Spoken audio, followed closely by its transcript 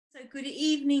So good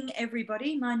evening,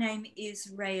 everybody. My name is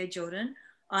Rhea Jordan.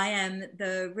 I am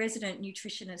the resident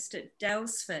nutritionist at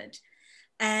Daylesford.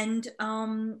 And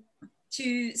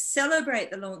to celebrate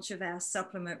the launch of our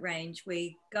supplement range,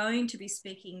 we're going to be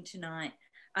speaking tonight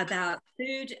about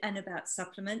food and about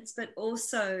supplements, but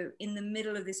also in the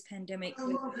middle of this pandemic,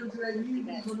 mental health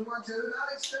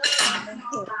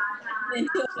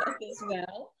as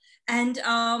well.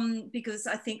 And because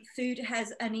I think food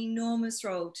has an enormous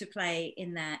role to play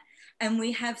in that. And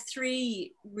we have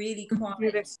three really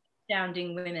quiet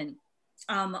sounding women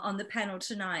on the panel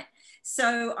tonight.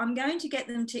 So I'm going to get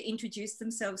them to introduce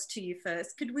themselves to you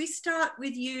first. Could we start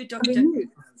with you, Dr.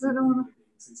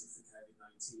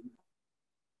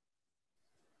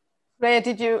 Rhea,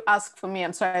 did you ask for me?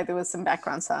 I'm sorry, there was some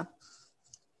background sound.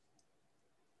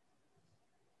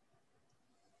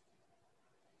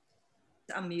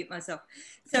 Unmute myself.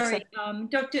 Sorry,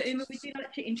 Dr. Uma, would you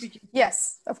like to introduce?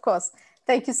 Yes, of course.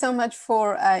 Thank you so much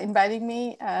for inviting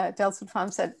me, Daylesford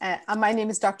Farm said. My name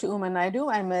is Dr. Uma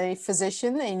Naidoo. I'm a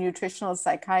physician, a nutritional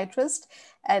psychiatrist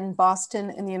in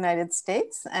Boston in the United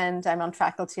States, and I'm on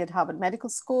faculty at Harvard Medical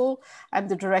School. I'm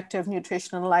the director of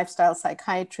nutrition and lifestyle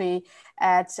psychiatry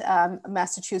at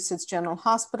Massachusetts General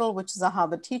Hospital, which is a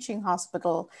Harvard teaching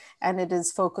hospital, and it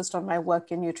is focused on my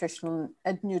work in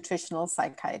nutritional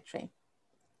psychiatry.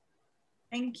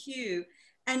 Thank you.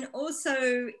 And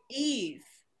also, Eve,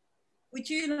 would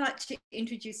you like to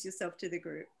introduce yourself to the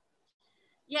group?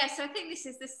 Yes, so I think this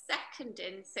is the second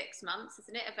in 6 months,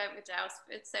 isn't it, event with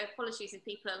Daylesford. So apologies if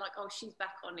people are like, oh, she's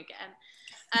back on again.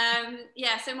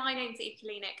 Yeah, so my name's Eve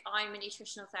Kalinik. I'm a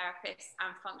nutritional therapist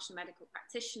and functional medical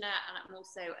practitioner, and I'm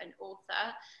also an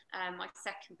author. My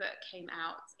second book came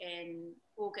out in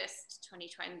August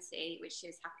 2020, which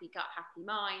is Happy Gut, Happy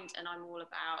Mind, and I'm all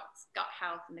about gut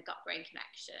health and the gut-brain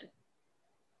connection.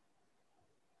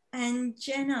 And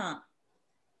Jenna.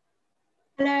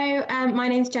 Hello, my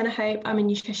name's Jenna Hope. I'm a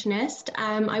nutritionist.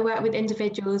 I work with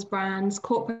individuals, brands,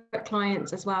 corporate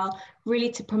clients as well, really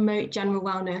to promote general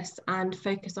wellness and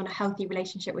focus on a healthy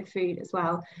relationship with food as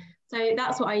well. So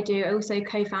that's what I do. I also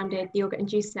co-founded the Yoghurt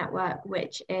Juice Network,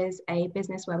 which is a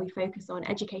business where we focus on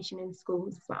education in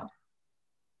schools as well.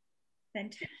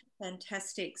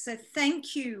 Fantastic. So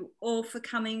thank you all for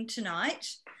coming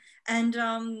tonight. And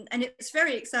it's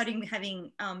very exciting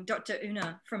having Dr.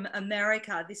 Una from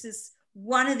America. This is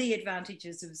one of the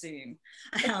advantages of Zoom.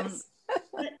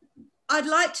 I'd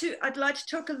like to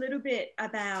talk a little bit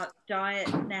about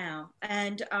diet now,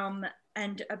 and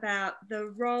about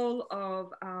the role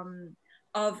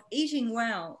of eating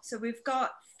well. So we've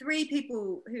got three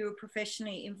people who are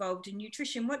professionally involved in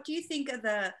nutrition. What do you think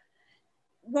are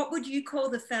what would you call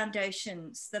the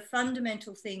foundations, the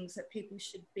fundamental things that people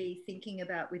should be thinking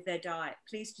about with their diet?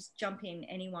 Please just jump in,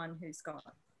 anyone who's got.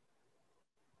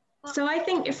 So I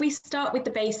think if we start with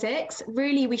the basics,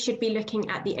 really we should be looking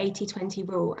at the 80-20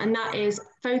 rule, and that is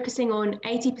focusing on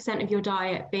 80% of your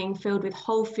diet being filled with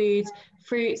whole foods,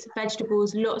 fruits,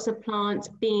 vegetables, lots of plants,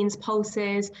 beans,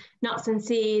 pulses, nuts and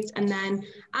seeds, and then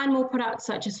animal products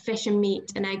such as fish and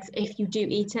meat and eggs. If you do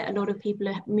eat it, a lot of people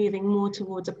are moving more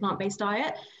towards a plant-based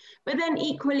diet, but then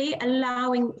equally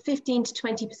allowing 15 to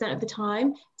 20% of the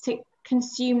time to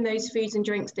consume those foods and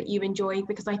drinks that you enjoy,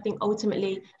 because I think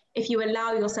ultimately if you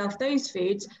allow yourself those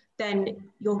foods, then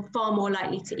you're far more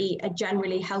likely to eat a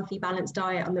generally healthy, balanced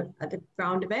diet at the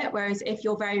ground of it. Whereas if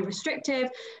you're very restrictive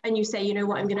and you say, you know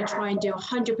what, I'm going to try and do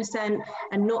 100%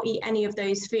 and not eat any of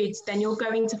those foods, then you're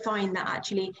going to find that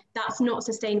actually that's not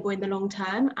sustainable in the long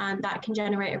term, and that can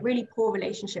generate a really poor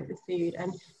relationship with food,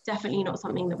 and definitely not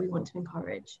something that we want to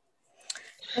encourage.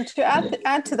 And to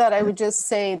add to that, I would just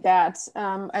say that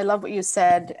I love what you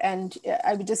said. And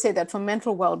I would just say that for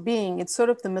mental well-being, it's sort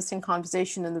of the missing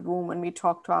conversation in the room when we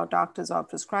talk to our doctors or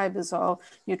prescribers or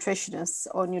nutritionists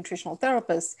or nutritional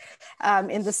therapists,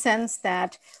 in the sense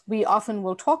that we often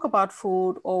will talk about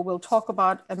food, or we'll talk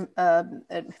about a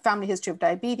family history of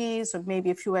diabetes, or maybe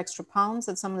a few extra pounds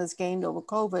that someone has gained over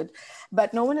COVID.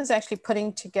 But no one is actually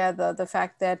putting together the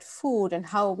fact that food and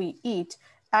how we eat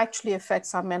actually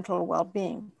affects our mental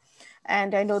well-being.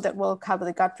 And I know that we'll cover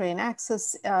the gut-brain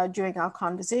axis during our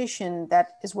conversation.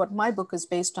 That is what my book is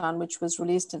based on, which was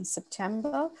released in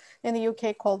September in the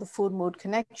UK, called The Food-Mood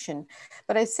Connection.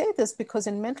 But I say this because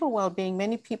in mental well-being,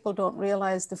 many people don't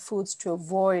realize the foods to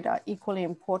avoid are equally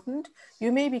important.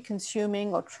 You may be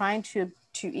consuming or trying to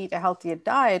eat a healthier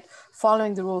diet,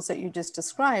 following the rules that you just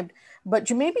described, but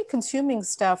you may be consuming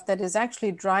stuff that is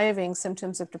actually driving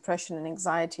symptoms of depression and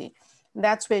anxiety.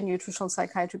 That's where nutritional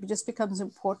psychiatry just becomes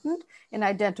important in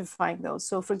identifying those.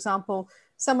 So for example,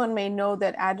 Someone may know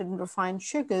that added and refined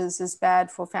sugars is bad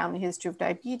for family history of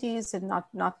diabetes and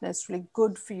not necessarily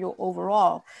good for you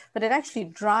overall, but it actually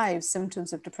drives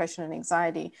symptoms of depression and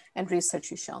anxiety, and research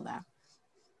has shown that.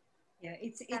 Yeah,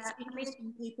 it's I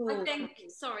mean, people. I think,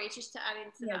 sorry, just to add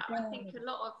into Yeah, that,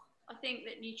 I think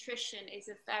that nutrition is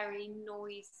a very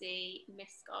noisy,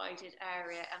 misguided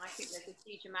area, and I think there's a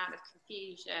huge amount of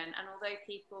confusion. And although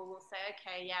people will say,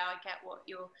 okay, yeah, I get what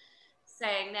you're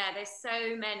saying there's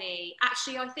so many.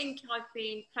 Actually, I think I've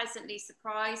been pleasantly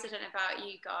surprised. I don't know about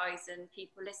you guys and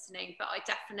people listening, but I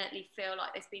definitely feel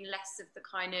like there's been less of the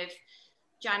kind of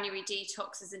January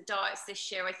detoxes and diets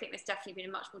this year. I think there's definitely been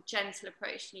a much more gentle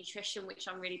approach to nutrition, which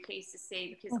I'm really pleased to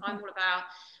see, because I'm all about,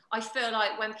 I feel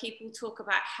like when people talk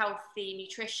about healthy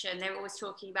nutrition, they're always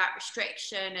talking about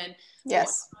restriction and what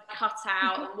should I cut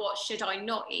out and what should I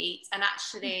not eat. And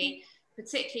actually,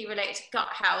 particularly related to gut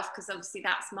health, because obviously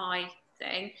that's my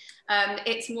thing,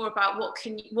 it's more about what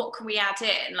can we add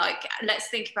in. Like, let's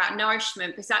think about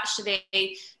nourishment, because actually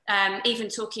even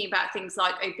talking about things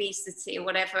like obesity or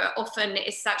whatever, often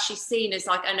it's actually seen as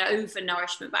like an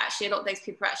overnourishment, but actually a lot of those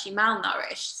people are actually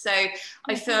malnourished. So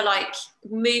I feel like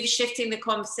shifting the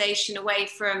conversation away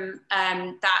from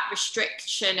that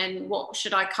restriction and what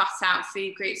should I cut out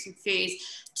food groups and foods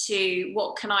to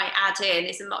what can I add in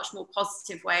is a much more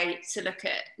positive way to look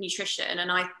at nutrition.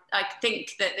 And I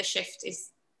think that the shift is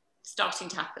starting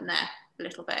to happen there a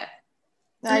little bit.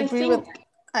 I agree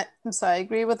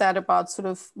with that about sort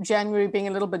of January being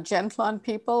a little bit gentle on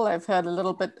people. I've heard a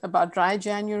little bit about dry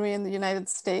January in the United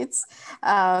States.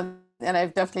 And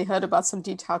I've definitely heard about some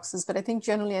detoxes, but I think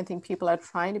generally, people are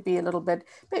trying to be a little bit,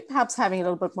 perhaps having a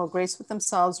little bit more grace with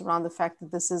themselves around the fact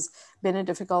that this has been a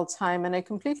difficult time. And I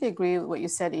completely agree with what you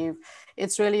said, Eve.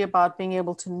 It's really about being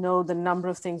able to know the number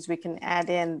of things we can add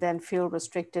in, then feel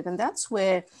restricted. And that's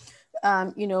where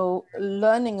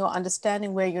learning or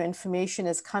understanding where your information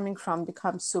is coming from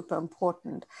becomes super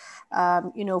important.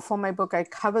 For my book, I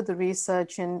cover the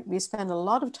research, and we spend a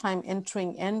lot of time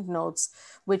entering end notes,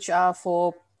 which are,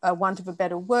 for want of a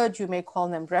better word, you may call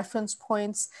them reference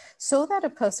points, so that a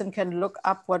person can look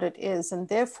up what it is and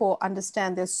therefore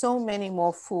understand there's so many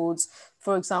more foods,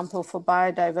 for example, for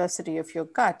biodiversity of your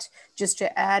gut, just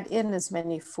to add in as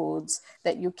many foods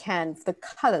that you can, the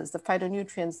colors, the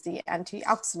phytonutrients, the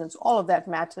antioxidants, all of that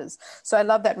matters. So I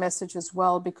love that message as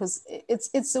well, because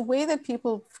it's a way that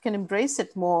people can embrace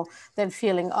it more than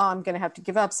feeling, oh, I'm going to have to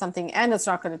give up something and it's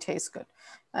not going to taste good.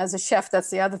 As a chef, that's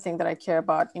the other thing that I care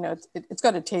about. It's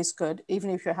got to taste good, even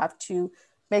if you have to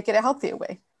make it a healthier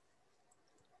way.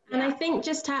 And I think,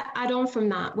 just to add on from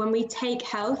that, when we take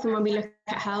health and when we look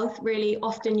at health, really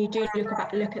often you do look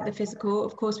at the physical.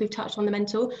 Of course, we've touched on the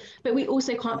mental, but we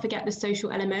also can't forget the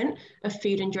social element of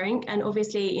food and drink. And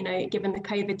obviously, given the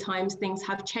COVID times, things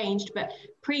have changed, but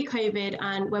pre-COVID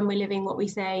and when we're living what we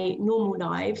say normal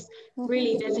lives,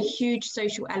 really there's a huge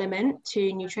social element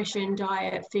to nutrition,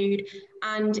 diet, food.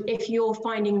 And if you're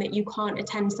finding that you can't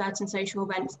attend certain social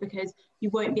events because you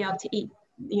won't be able to eat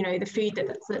the food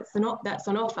that's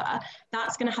on offer,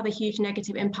 that's going to have a huge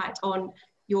negative impact on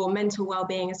your mental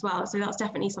well-being as well. So that's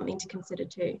definitely something to consider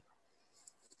too.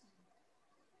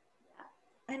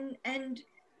 And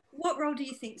what role do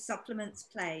you think supplements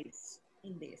plays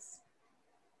in this?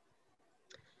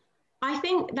 I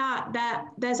think that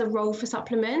there's a role for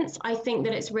supplements. I think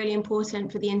that it's really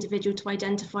important for the individual to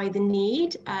identify the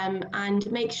need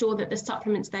and make sure that the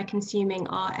supplements they're consuming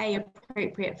are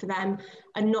appropriate for them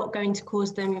and not going to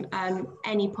cause them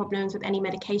any problems with any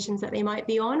medications that they might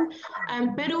be on,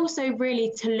 but also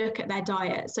really to look at their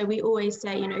diet. So we always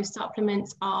say,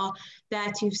 supplements are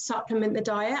there to supplement the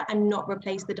diet and not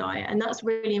replace the diet. And that's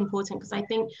really important, because I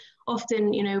think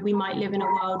often, we might live in a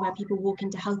world where people walk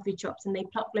into health food shops and they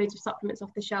pluck loads of supplements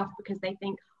off the shelf because they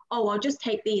think, oh, I'll just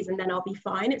take these and then I'll be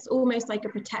fine. It's almost like a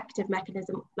protective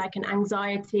mechanism, like an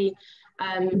anxiety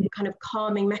kind of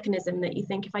calming mechanism, that you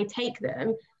think, if I take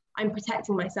them, I'm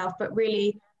protecting myself. But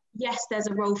really, yes, there's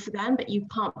a role for them, but you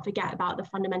can't forget about the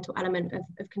fundamental element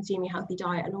of consuming a healthy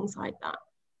diet alongside that.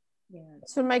 Yeah.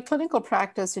 So in my clinical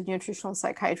practice in nutritional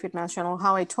psychiatry at Mass General,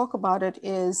 how I talk about it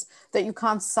is that you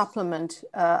can't supplement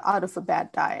out of a bad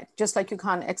diet, just like you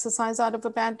can't exercise out of a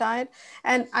bad diet.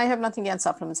 And I have nothing against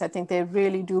supplements. I think they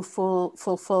really do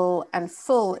fulfill and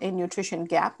fill a nutrition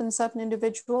gap in certain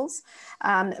individuals.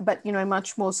 But,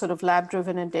 much more sort of lab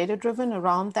driven and data driven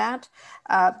around that.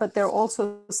 But there are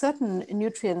also certain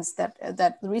nutrients that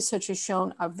the research has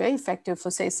shown are very effective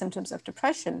for, say, symptoms of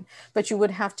depression, but you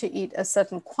would have to eat a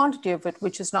certain quantity quantity of it,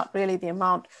 which is not really the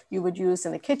amount you would use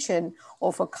in the kitchen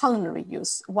or for culinary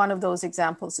use. One of those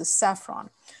examples is saffron.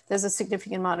 There's a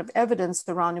significant amount of evidence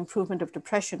around improvement of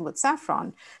depression with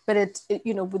saffron, but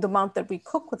with the amount that we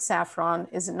cook with saffron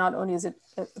not only is it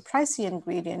a pricey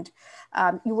ingredient,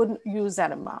 you wouldn't use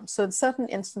that amount. So in certain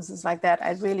instances like that,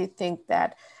 I really think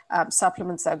that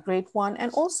supplements are a great one.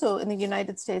 And also in the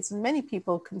United States, many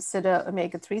people consider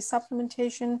omega-3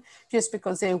 supplementation just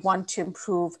because they want to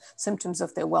improve symptoms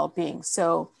of their well-being.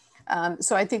 So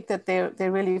I think that they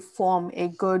really form a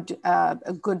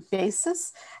good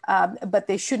basis, but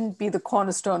they shouldn't be the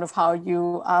cornerstone of how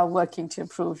you are working to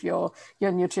improve your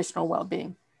nutritional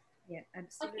well-being. Yeah,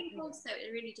 absolutely. I think also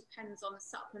it really depends on the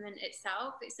supplement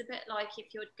itself. It's a bit like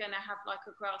if you're going to have like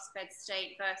a grass-fed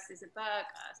steak versus a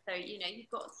burger. So,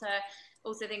 you've got to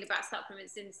also think about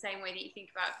supplements in the same way that you think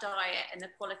about diet and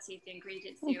the quality of the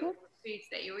ingredients of your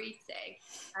foods that you're eating.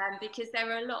 Because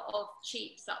there are a lot of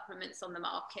cheap supplements on the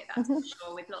market, that's for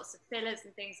sure, with lots of fillers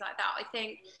and things like that. I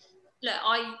think, look,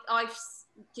 I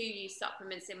do use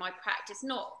supplements in my practice,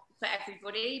 not for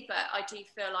everybody, but I do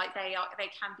feel like they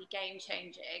can be game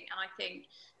changing. And I think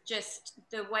just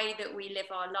the way that we live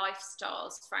our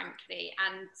lifestyles, frankly,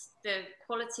 and the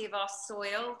quality of our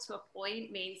soil to a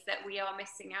point means that we are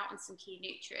missing out on some key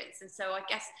nutrients. And so I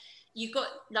guess you've got,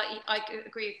 like, I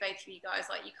agree with both of you guys,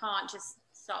 like you can't just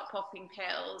start popping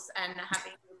pills and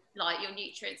having like your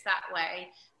nutrients that way.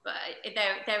 But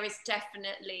there is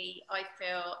definitely, I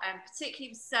feel, particularly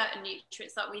with certain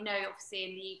nutrients, like we know obviously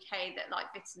in the UK that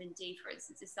like vitamin D, for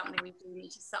instance, is something we do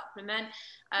need to supplement.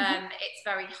 It's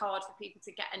very hard for people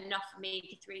to get enough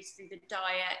omega-3s through the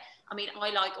diet. I mean,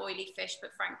 I like oily fish, but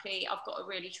frankly, I've got to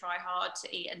really try hard to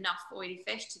eat enough oily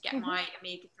fish to get my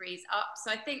omega-3s up.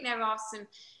 So I think there are some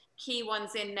key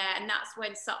ones in there, and that's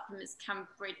when supplements can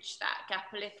bridge that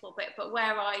gap a little bit. But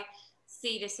where I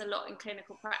see this a lot in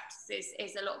clinical practices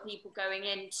is a lot of people going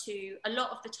into, a lot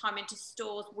of the time, into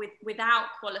stores without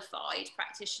qualified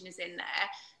practitioners in there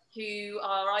who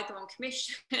are either on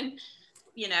commission,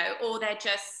 or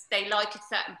they like a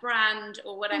certain brand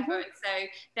or whatever. And so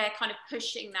they're kind of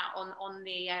pushing that on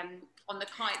the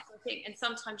clients, I think. And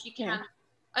sometimes you can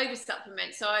over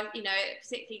supplement. So I,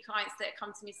 particularly clients that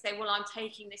come to me say, well, I'm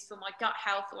taking this for my gut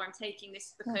health, or I'm taking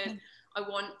this because I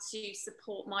want to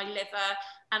support my liver.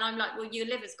 And I'm like, well, your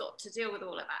liver's got to deal with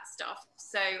all of that stuff.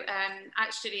 So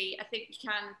actually, I think you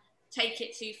can take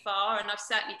it too far. And I've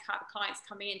certainly got clients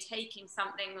coming in taking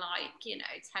something like,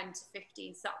 10 to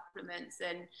 15 supplements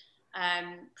and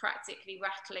practically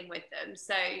rattling with them.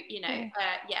 So,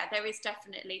 there is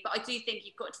definitely, but I do think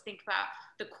you've got to think about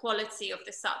the quality of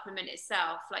the supplement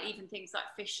itself, like even things like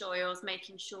fish oils,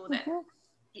 making sure that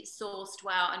it's sourced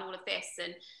well and all of this.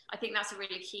 And I think that's a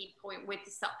really key point with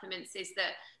the supplements, is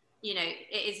that,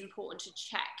 it is important to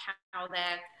check how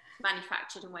they're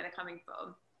manufactured and where they're coming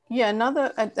from. Yeah,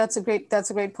 that's a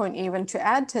great point. Even to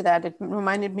add to that, it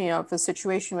reminded me of a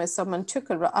situation where someone took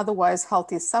an otherwise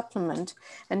healthy supplement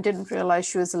and didn't realize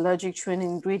she was allergic to an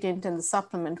ingredient in the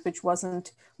supplement, which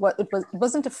wasn't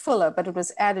a filler, but it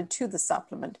was added to the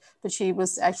supplement, but she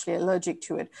was actually allergic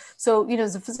to it. So,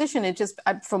 as a physician,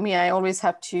 for me, I always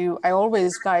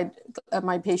guide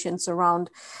my patients around,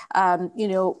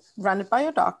 run it by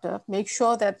your doctor, make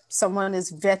sure that someone is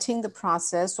vetting the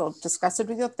process, or discuss it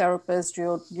with your therapist,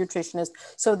 your nutritionist,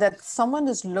 so that someone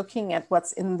is looking at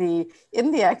what's in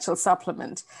the actual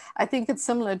supplement. I think it's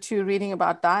similar to reading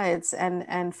about diets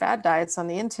and fad diets on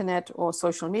the internet or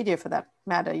social media, for that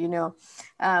matter.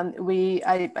 I'm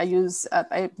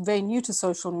very new to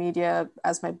social media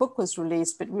as my book was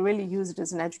released, but we really use it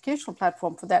as an educational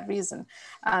platform for that reason,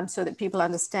 so that people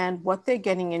understand what they're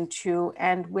getting into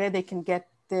and where they can get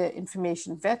the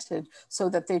information vetted so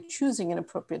that they're choosing an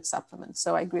appropriate supplement.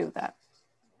 So I agree with that.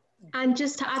 And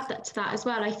just to add that to that as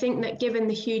well, I think that given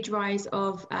the huge rise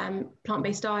of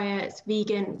plant-based diets,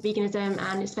 veganism,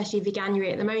 and especially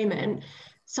veganuary at the moment,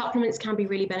 supplements can be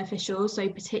really beneficial. So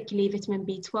particularly vitamin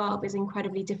B12 is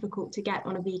incredibly difficult to get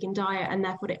on a vegan diet, and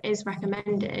therefore it is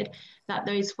recommended that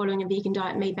those following a vegan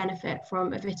diet may benefit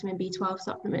from a vitamin B12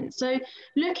 supplement. So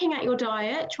looking at your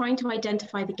diet, trying to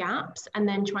identify the gaps and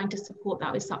then trying to support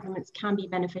that with supplements can be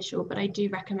beneficial, but I do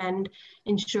recommend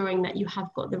ensuring that you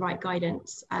have got the right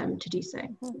guidance to do so.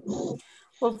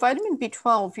 Well, vitamin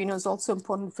B12, is also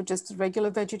important for just a regular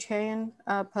vegetarian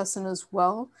person as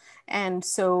well. And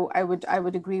so I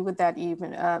would agree with that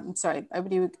even. I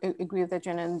would agree with that,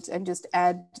 Jenna, and just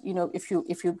add, if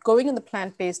you're going in the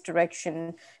plant-based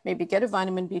direction, maybe get a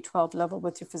vitamin B12 level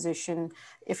with your physician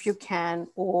if you can,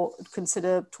 or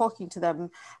consider talking to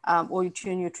them or to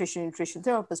your nutrition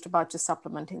therapist about just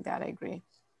supplementing that. I agree.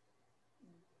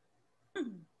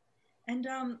 And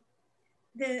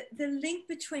the link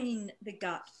between the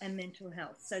gut and mental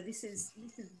health. So this is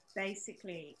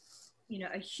basically, you know,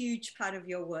 a huge part of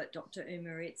your work, Dr.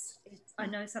 Uma. It's I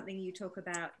know something you talk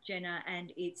about, Jenna,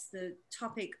 and it's the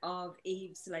topic of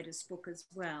Eve's latest book as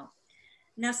well.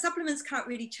 Now, supplements can't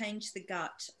really change the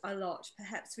gut a lot.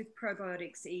 Perhaps with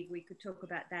probiotics, Eve, we could talk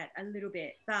about that a little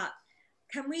bit. But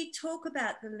can we talk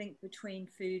about the link between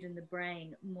food and the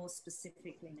brain more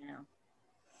specifically now?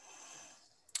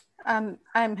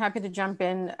 I'm happy to jump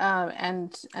in,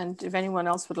 and if anyone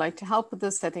else would like to help with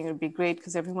this, I think it would be great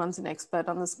because everyone's an expert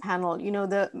on this panel. You know,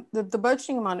 the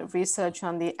burgeoning amount of research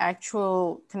on the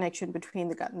actual connection between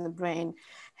the gut and the brain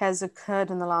has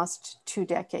occurred in the last 2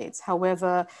 decades.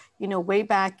 However, you know, way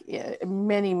back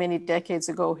many decades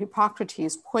ago,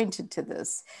 Hippocrates pointed to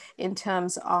this in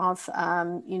terms of,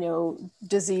 you know,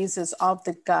 diseases of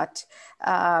the gut,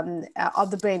 of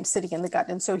the brain sitting in the gut.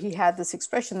 And so he had this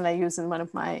expression that I use in one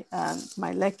of my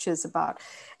my lectures about.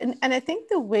 And I think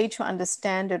the way to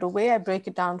understand it, or way I break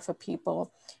it down for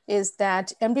people, is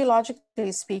that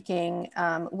embryologically speaking,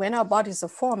 when our bodies are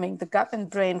forming, the gut and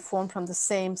brain form from the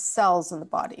same cells in the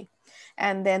body.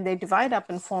 And then they divide up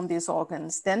and form these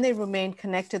organs. Then they remain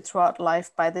connected throughout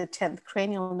life by the 10th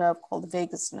cranial nerve called the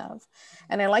vagus nerve.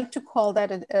 And I like to call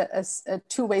that a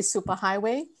two-way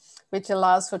superhighway, which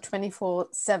allows for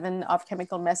 24/7 of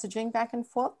chemical messaging back and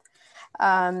forth.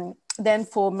 Then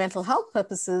for mental health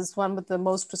purposes, one of the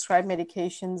most prescribed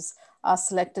medications are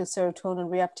selective serotonin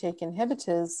reuptake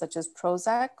inhibitors, such as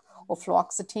Prozac or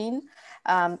fluoxetine,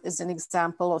 is an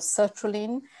example of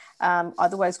sertraline,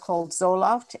 otherwise called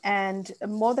Zoloft. And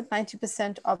more than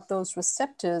 90% of those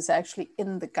receptors are actually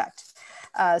in the gut.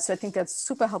 So I think that's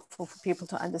super helpful for people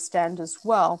to understand as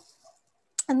well.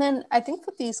 And then I think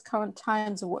for these current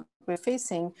times of what we're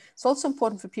facing, it's also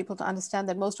important for people to understand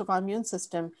that most of our immune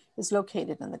system is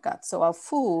located in the gut. So our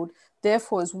food,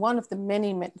 therefore, is one of the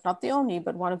many, not the only,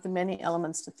 but one of the many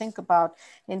elements to think about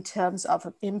in terms of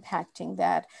impacting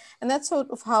that. And that's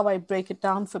sort of how I break it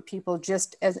down for people,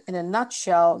 just as in a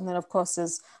nutshell. And then, of course,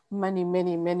 there's many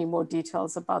more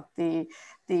details about the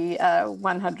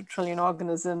 100 trillion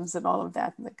organisms and all of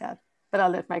that in the gut. But I'll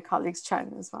let my colleagues chime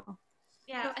in as well.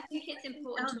 Yeah, I think it's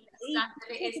important to understand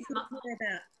that it is much more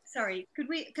about. Sorry,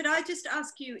 could I just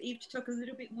ask you, Eve, to talk a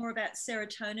little bit more about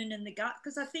serotonin in the gut?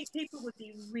 Because I think people would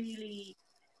be really,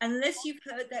 unless you've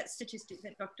heard that statistic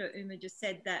that Dr. Uma just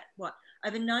said, that what,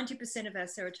 over 90% of our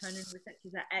serotonin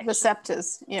receptors are actually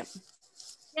receptors. Yeah.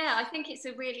 Yeah, I think it's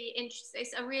a really interesting,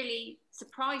 it's a really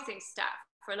surprising stat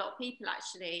for a lot of people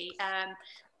actually.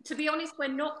 To be honest, we're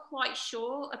not quite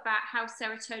sure about how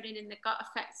serotonin in the gut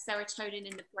affects serotonin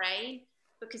in the brain,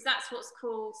 because that's what's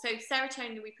called, so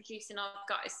serotonin we produce in our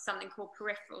gut is something called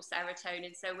peripheral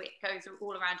serotonin. So it goes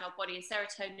all around our body, and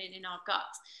serotonin in our gut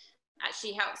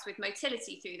actually helps with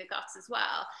motility through the gut as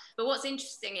well. But what's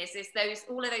interesting is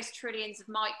all of those trillions of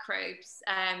microbes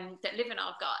that live in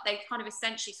our gut, they kind of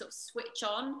essentially sort of switch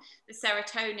on the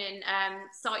serotonin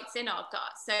sites in our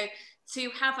gut. So to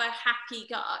have a happy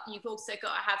gut, you've also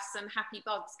got to have some happy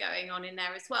bugs going on in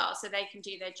there as well, so they can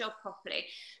do their job properly.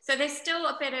 So there's still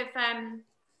a bit of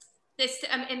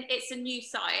and it's a new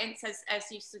science, as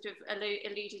you sort of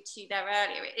alluded to there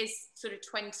earlier. It is sort of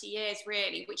 20 years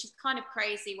really, which is kind of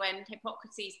crazy when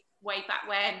Hippocrates, way back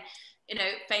when, you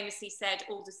know, famously said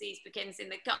all disease begins in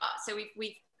the gut. So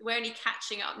we're only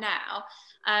catching up now.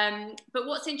 But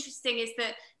what's interesting is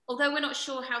that although we're not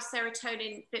sure how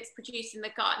serotonin that's produced in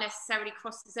the gut necessarily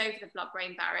crosses over the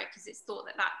blood-brain barrier, because it's thought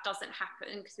that that doesn't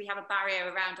happen, because we have a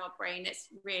barrier around our brain that's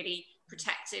really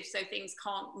protective, so things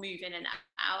can't move in and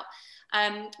out.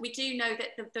 We do know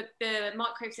that the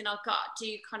microbes in our gut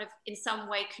do kind of in some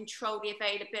way control the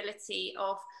availability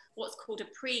of what's called a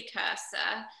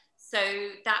precursor. So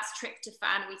that's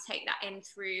tryptophan. We take that in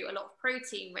through a lot of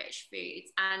protein-rich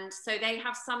foods. And so they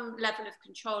have some level of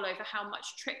control over how much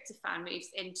tryptophan moves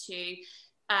into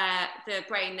the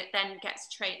brain that then gets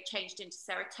changed into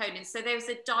serotonin. So there's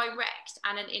a direct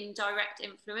and an indirect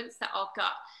influence that our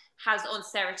gut has on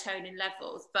serotonin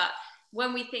levels. But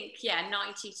when we think,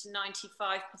 90 to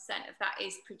 95% of that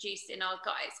is produced in our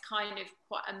gut, it's kind of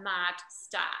quite a mad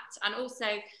stat. And also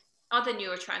other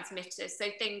neurotransmitters, so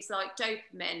things like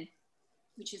dopamine,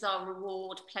 which is our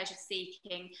reward,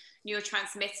 pleasure-seeking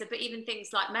neurotransmitter, but even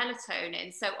things like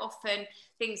melatonin. So often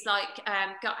things like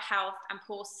gut health and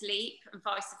poor sleep and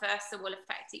vice versa will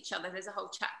affect each other. There's a whole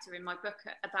chapter in my book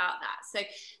about that. So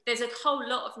there's a whole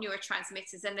lot of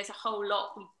neurotransmitters, and there's a whole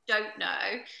lot we don't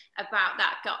know about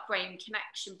that gut-brain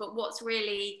connection. But what's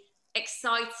really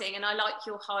exciting, and I like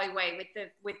your highway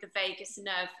with the vagus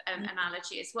nerve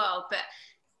analogy as well, but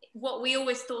what we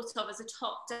always thought of as a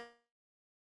top-down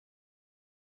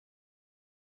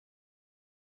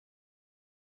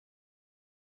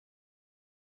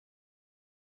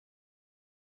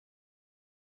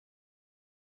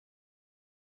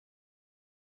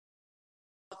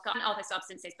gut and other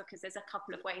substances, because there's a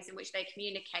couple of ways in which they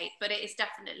communicate, but it is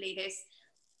definitely this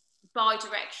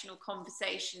bi-directional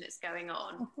conversation that's going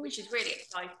on, which is really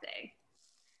exciting.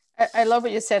 I love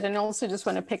what you said, and also just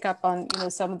want to pick up on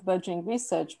some of the burgeoning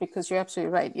research, because you're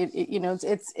absolutely right.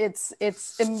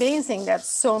 It's amazing that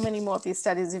so many more of these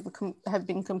studies have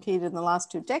been completed in the last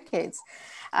 2 decades.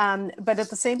 But at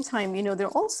the same time, there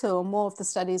are also more of the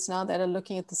studies now that are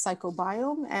looking at the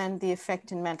psychobiome and the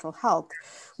effect in mental health.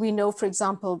 We know, for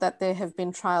example, that there have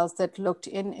been trials that looked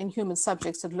in human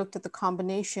subjects that looked at the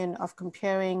combination of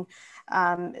comparing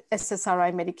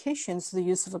SSRI medications to the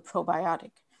use of a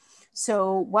probiotic.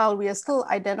 So while we are still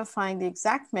identifying the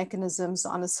exact mechanisms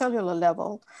on a cellular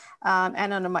level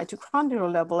and on a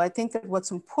mitochondrial level, I think that what's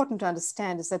important to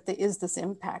understand is that there is this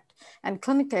impact. And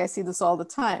clinically, I see this all the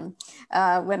time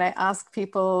when I ask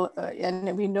people,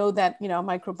 and we know that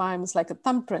microbiome is like a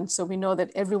thumbprint, so we know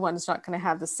that everyone is not going to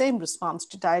have the same response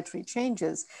to dietary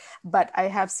changes, but I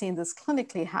have seen this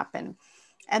clinically happen.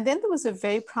 And then there was a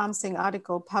very promising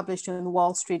article published in the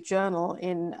Wall Street Journal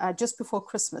in just before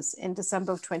Christmas in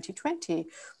December of 2020,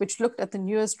 which looked at the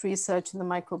newest research in the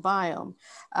microbiome,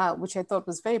 which I thought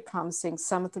was very promising.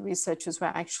 Some of the researchers were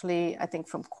actually, I think,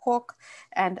 from Cork,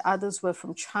 and others were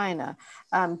from China,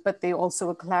 but they also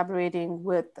were collaborating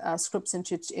with Scripps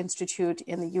Institute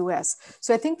in the US.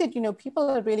 So I think that, people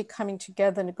are really coming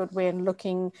together in a good way and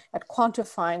looking at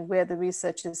quantifying where the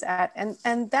research is at.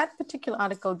 And that particular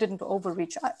article didn't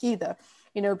overreach either.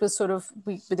 It was sort of,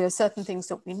 there are certain things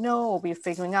that we know or we're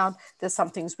figuring out. There's some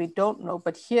things we don't know,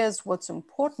 but here's what's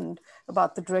important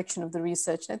about the direction of the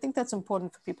research. And I think that's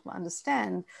important for people to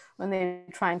understand when they're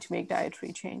trying to make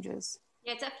dietary changes.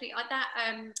 Yeah, definitely.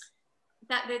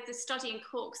 The study in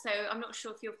Cork, so I'm not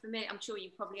sure if you're familiar, I'm sure you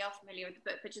probably are familiar with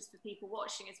the book, but just for people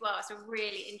watching as well, it's a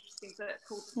really interesting book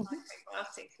called The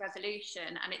Psychobiotics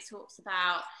Revolution, and it talks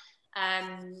about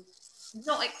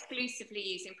not exclusively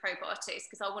using probiotics,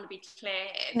 because I want to be clear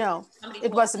here. No,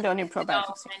 it wasn't only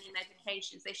probiotics. Many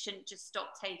medications, they shouldn't just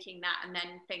stop taking that and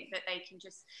then think that they can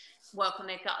just work on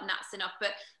their gut and that's enough.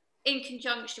 But in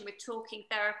conjunction with talking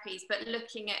therapies, but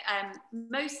looking at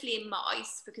mostly in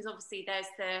mice, because obviously there's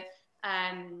the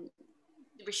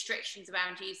restrictions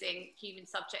around using human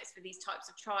subjects for these types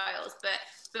of trials, but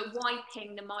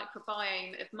wiping the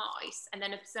microbiome of mice and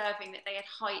then observing that they had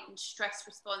heightened stress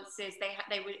responses,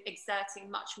 they were exerting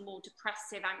much more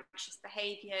depressive, anxious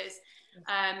behaviours.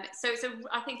 So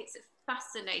I think it's a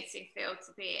fascinating field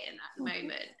to be in at the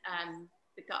moment,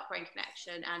 the gut-brain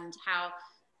connection, and how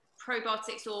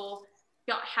probiotics or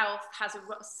gut health has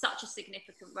such a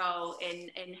significant role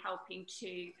in helping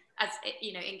to, as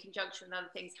in conjunction with other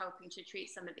things, helping to treat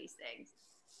some of these things.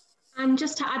 And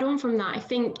just to add on from that, I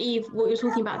think, Eve, what you're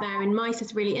talking about there in mice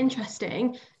is really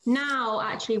interesting. Now,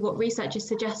 actually, what research is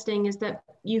suggesting is that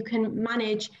you can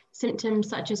manage symptoms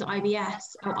such as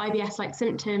IBS or IBS-like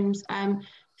symptoms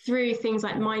through things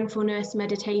like mindfulness,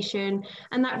 meditation,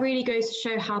 and that really goes to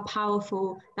show how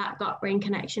powerful that gut-brain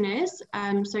connection is.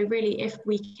 So really, if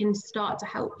we can start to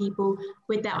help people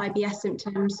with their IBS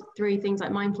symptoms through things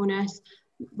like mindfulness,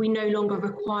 we no longer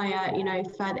require,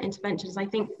 further interventions. I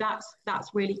think that's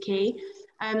really key.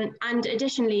 And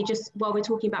additionally, just while we're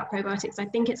talking about probiotics, I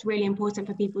think it's really important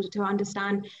for people to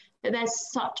understand that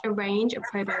there's such a range of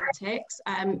probiotics,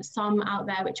 some out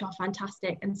there which are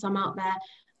fantastic and some out there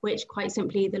which quite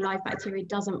simply the live bacteria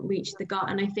doesn't reach the gut.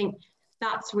 And I think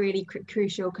that's really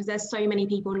crucial, because there's so many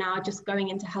people now just going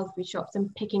into health food shops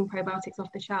and picking probiotics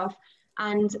off the shelf.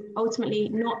 And ultimately,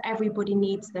 not everybody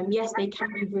needs them. Yes, they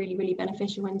can be really, really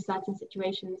beneficial in certain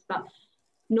situations, but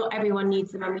not everyone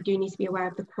needs them. And we do need to be aware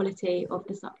of the quality of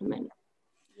the supplement.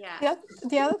 Yeah.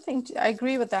 The other thing, I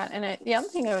agree with that. And the other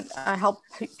thing I would help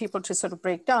people to sort of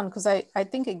break down, because I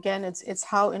think, again, it's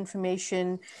how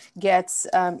information gets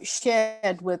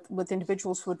shared with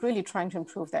individuals who are really trying to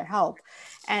improve their health.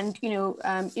 And,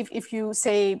 if you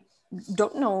say,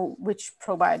 don't know which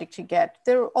probiotic to get,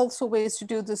 there are also ways to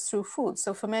do this through food.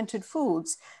 So fermented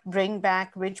foods bring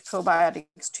back rich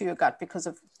probiotics to your gut because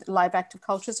of live active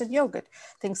cultures in yogurt,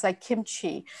 things like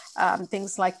kimchi,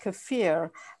 things like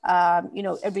kefir.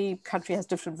 Every country has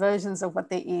different versions of what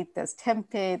they eat. There's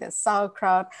tempeh, there's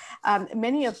sauerkraut.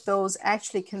 Many of those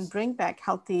actually can bring back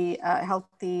healthy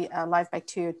live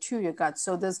bacteria to your gut.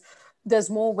 So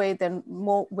there's more ways than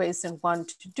one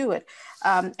to do it,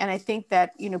 and I think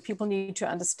that people need to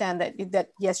understand that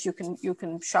yes, you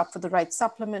can shop for the right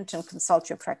supplement and consult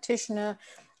your practitioner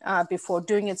before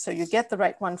doing it, so you get the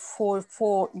right one for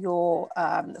your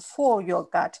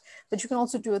gut. But you can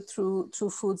also do it through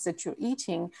foods that you're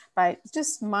eating by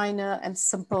just minor and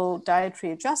simple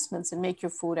dietary adjustments, and make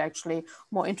your food actually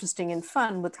more interesting and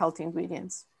fun with healthy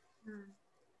ingredients.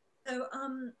 So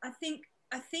I think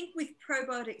with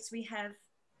probiotics we have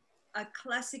a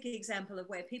classic example of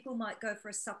where people might go for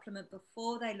a supplement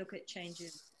before they look at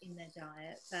changes in their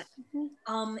diet. But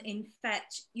in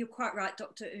fact, you're quite right,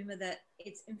 Dr. Uma, that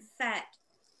it's in fact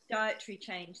dietary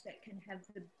change that can have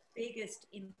the biggest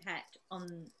impact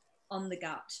on the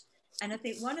gut. And I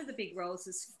think one of the big roles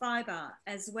is fiber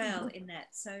as well in that.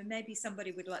 So maybe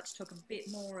somebody would like to talk a bit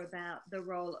more about the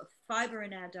role of fiber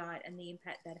in our diet and the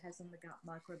impact that has on the gut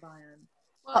microbiome.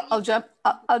 Well,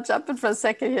 I'll jump in for a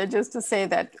second here just to say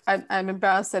that I'm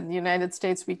embarrassed that in the United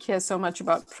States we care so much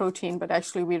about protein, but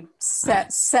actually we're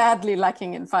sadly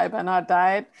lacking in fiber in our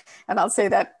diet. And I'll say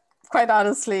that quite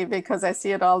honestly, because I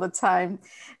see it all the time,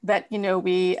 that, you know,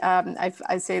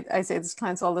 I say this to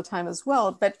clients all the time as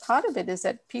well, but part of it is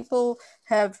that people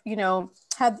have, you know,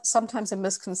 had sometimes a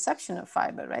misconception of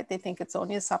fiber, right? They think it's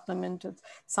only a supplement, it's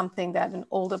something that an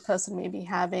older person may be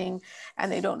having,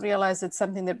 and they don't realize it's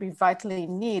something that we vitally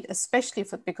need, especially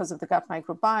because of the gut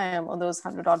microbiome, or those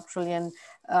 100 odd trillion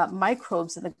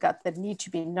microbes in the gut that need to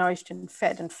be nourished and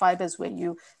fed, and fiber is where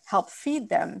you help feed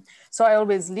them. So I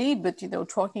always lead with, you know,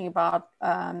 talking about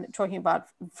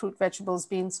fruit, vegetables,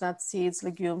 beans, nuts, seeds,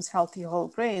 legumes, healthy whole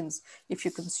grains. If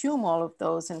you consume all of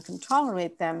those and can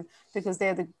tolerate them, because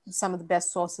they're some of the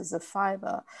best sources of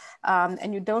fiber,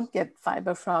 and you don't get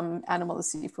fiber from animal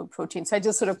seafood protein. So I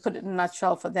just sort of put it in a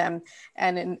nutshell for them,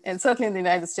 and certainly in the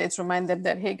United States, remind them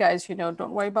that, hey guys, you know,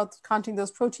 don't worry about counting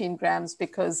those protein grams,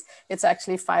 because it's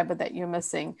actually fiber that you're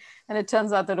missing. And it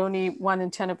turns out that only 1 in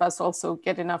 10 of us also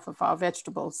get enough of our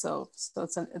vegetables. So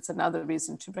it's another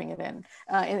reason to bring it in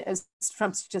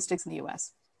from statistics in the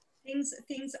US.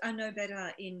 Things are no better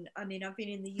I mean, I've been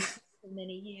in the UK for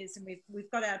many years, and we've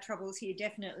got our troubles here,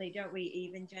 definitely, don't we,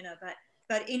 even, Jenna?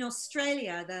 But in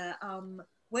Australia, the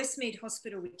Westmead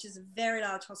Hospital, which is a very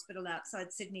large hospital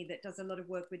outside Sydney that does a lot of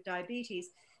work with diabetes,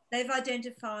 they've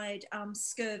identified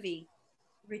scurvy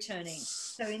returning.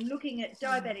 So in looking at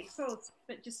diabetic thoughts,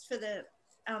 but just for the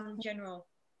general,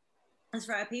 as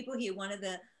for our people here, one of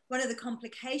the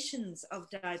complications of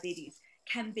diabetes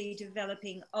can be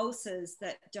developing ulcers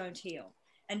that don't heal.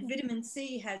 And vitamin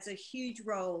C has a huge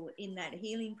role in that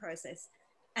healing process.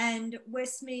 And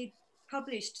Westmead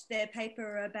published their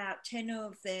paper about 10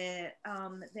 of their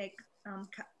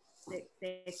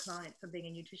clients, from being a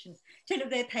nutritionist, 10 of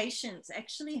their patients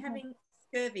actually having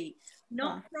scurvy,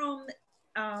 not from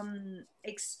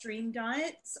extreme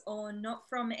diets or not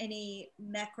from any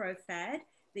macro fad.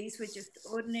 These were just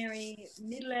ordinary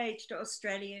middle-aged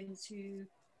Australians who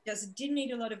just didn't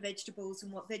eat a lot of vegetables,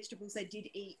 and what vegetables they did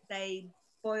eat, they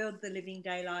boiled the living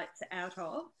daylights out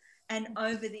of. And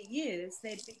over the years,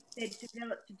 they'd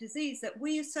developed a disease that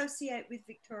we associate with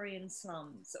Victorian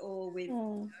slums or with, you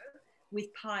know, with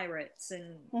pirates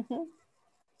and.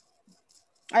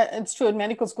 It's true, in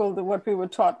medical school, what we were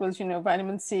taught was, you know,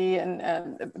 vitamin C,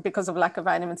 and because of lack of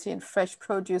vitamin C in fresh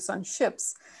produce on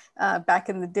ships, back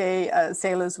in the day,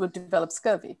 sailors would develop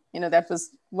scurvy. You know, that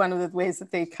was one of the ways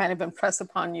that they kind of impress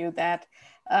upon you that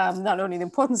not only the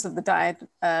importance of the diet,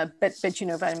 but you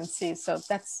know, vitamin C. So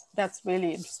that's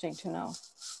really interesting to know.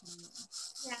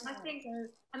 Yeah,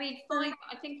 I mean, fiber,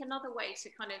 I think another way to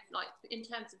kind of, like, in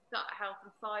terms of gut health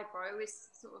and fiber, I always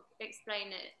sort of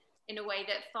explain it in a way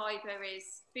that fiber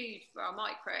is food for our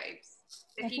microbes.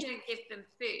 If you don't give them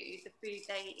food, the food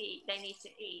they need to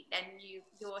eat, then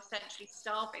you're essentially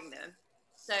starving them.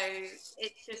 So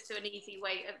it's just an easy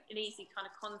kind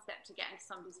of concept to get into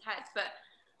somebody's head. But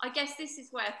I guess this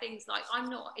is where things like, I'm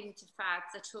not into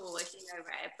fads at all, as you know,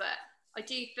 Rhea, but I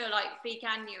do feel like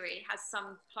veganuary has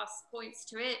some plus points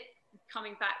to it,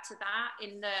 coming back to that,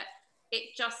 in that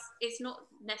it's not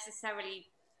necessarily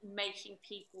making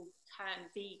people turn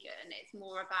vegan. It's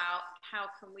more about how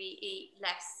can we eat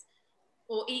less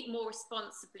or eat more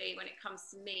responsibly when it comes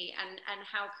to meat, and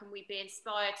how can we be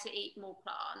inspired to eat more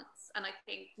plants. And I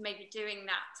think maybe doing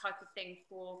that type of thing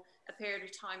for a period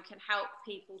of time can help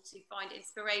people to find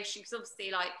inspiration, because obviously,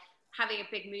 like, having a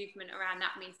big movement around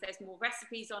that means there's more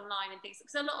recipes online and things,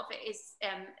 because a lot of it is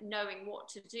knowing what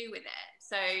to do with it.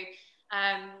 So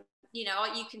you know,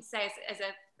 you can say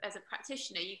as a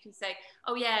practitioner, you can say,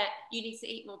 oh yeah, you need to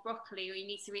eat more broccoli, or you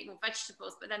need to eat more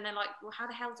vegetables, but then they're like, well, how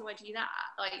the hell do I do that?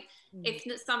 Like,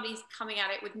 if somebody's coming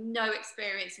at it with no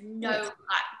experience, no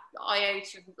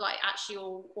iota of, like, actually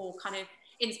or kind of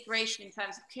inspiration in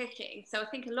terms of cooking. So I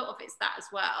think a lot of it's that as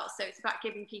well. So it's about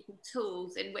giving people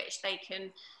tools in which they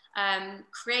can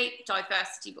create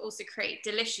diversity, but also create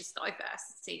delicious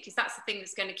diversity, because that's the thing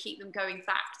that's going to keep them going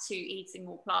back to eating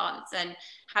more plants and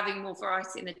having more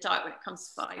variety in the diet when it comes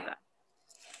to fiber.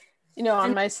 You know,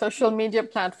 on my social media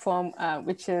platform,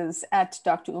 which is at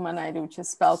Dr. Uma Naidoo, which is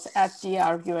spelled at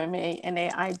DRUMANAIDOO,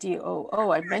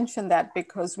 I mentioned that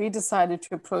because we decided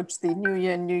to approach the New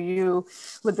Year, New You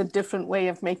with a different way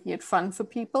of making it fun for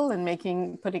people and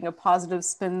putting a positive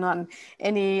spin on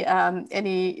any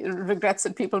regrets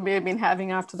that people may have been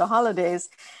having after the holidays.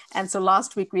 And so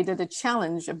last week we did a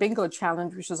challenge, a bingo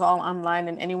challenge, which is all online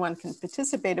and anyone can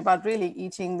participate, about really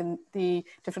eating the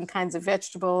different kinds of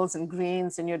vegetables and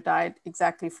greens in your diet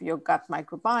exactly for your gut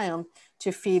microbiome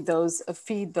to feed those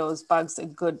bugs a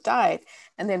good diet.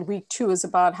 And then week 2 is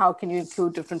about how can you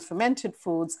include different fermented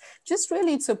foods, just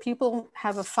really so people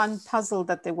have a fun puzzle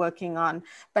that they're working on,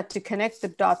 but to connect the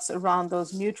dots around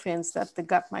those nutrients that the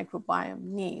gut microbiome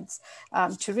needs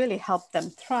to really help them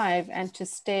thrive and to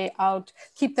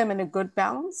keep them in a good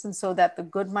balance, and so that the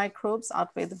good microbes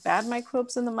outweigh the bad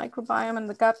microbes in the microbiome and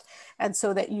the gut, and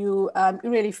so that you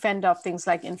really fend off things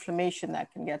like inflammation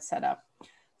that can get set up.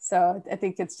 So I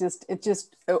think it's just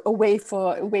a way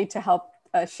to help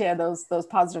share those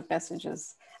positive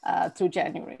messages through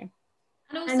January.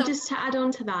 And just to add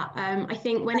on to that, I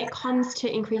think when it comes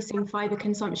to increasing fiber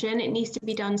consumption, it needs to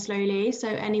be done slowly. So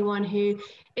anyone who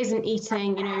isn't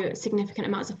eating, significant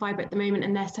amounts of fiber at the moment,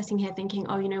 and they're sitting here thinking,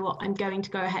 oh, you know what, I'm going to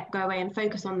go away and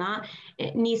focus on that.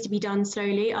 It needs to be done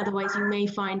slowly. Otherwise, you may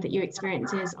find that you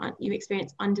experience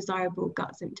undesirable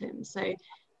gut symptoms. So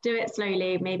do it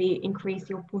slowly, maybe increase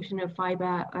your portion of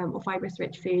fiber or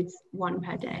fibrous-rich foods 1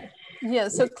 per day. Yeah,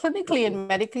 so clinically and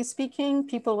medically speaking,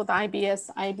 people with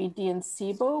IBS, IBD, and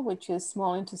SIBO, which is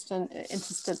small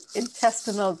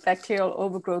intestinal bacterial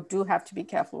overgrowth, do have to be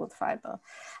careful with fiber.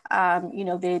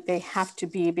 They have to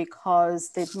be,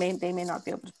 because they may not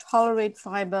be able to tolerate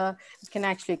fiber. It can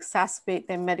actually exacerbate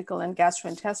their medical and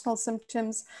gastrointestinal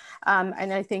symptoms.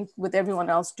 And I think with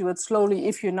everyone else, do it slowly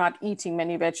if you're not eating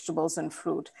many vegetables and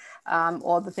fruit,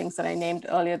 or the things that I named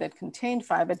earlier that contain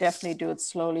fiber. Definitely do it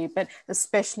slowly, but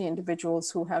especially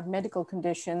individuals who have medical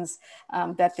conditions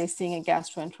that they're seeing a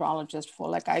gastroenterologist for,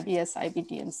 like IBS,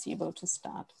 IBD, and SIBO to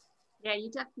start. Yeah,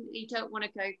 you definitely don't want to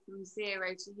go from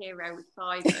 0 to hero with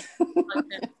fiber.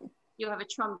 You'll have a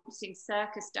trumpeting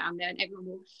circus down there and everyone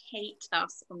will hate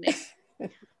us on this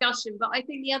discussion. But I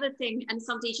think the other thing, and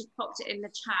somebody just popped it in the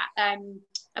chat,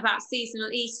 about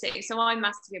seasonal eating. So I'm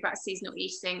massively about seasonal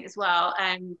eating as well,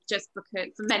 just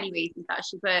because, for many reasons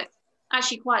actually, but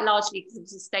actually quite largely because of a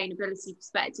sustainability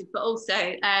perspective, but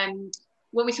also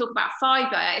when we talk about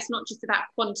fiber, it's not just about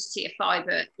quantity of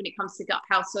fiber when it comes to gut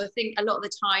health. So I think a lot of the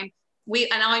time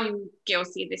and I'm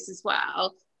guilty of this as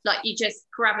well, like you just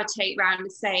gravitate around the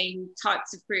same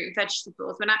types of fruit and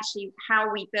vegetables, when actually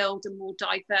how we build a more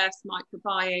diverse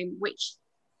microbiome, which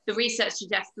the research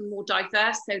suggests the more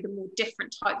diverse, so the more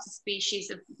different types of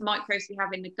species of microbes we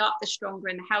have in the gut, the stronger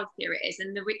and the healthier it is.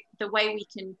 And the way we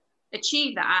can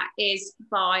achieve that is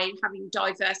by having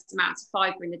diverse amounts of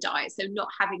fiber in the diet. So not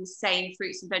having the same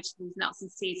fruits and vegetables, nuts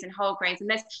and seeds and whole grains.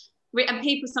 And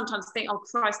people sometimes think, oh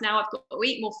Christ, now I've got to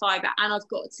eat more fiber and I've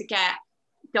got to get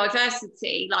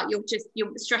diversity. Like you're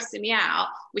stressing me out,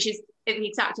 which is the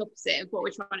exact opposite of what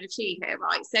we're trying to achieve here,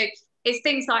 right? So it's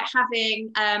things like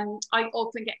having, I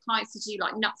often get clients to do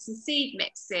like nuts and seed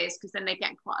mixes, because then they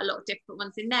get quite a lot of different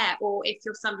ones in there. Or if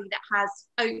you're somebody that has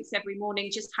oats every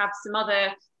morning, just have some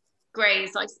other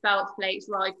grains like spelt flakes,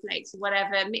 rye flakes, or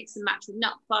whatever, mix and match with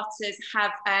nut butters.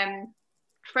 Have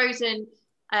frozen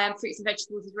fruits and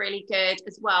vegetables is really good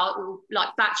as well, or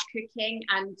like batch cooking.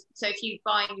 And so if you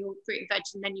buy your fruit and veg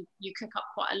and then you cook up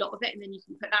quite a lot of it and then you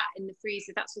can put that in the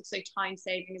freezer, that's also time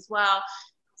saving as well.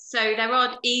 So there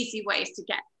are easy ways to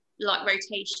get like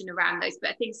rotation around those, but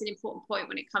I think it's an important point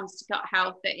when it comes to gut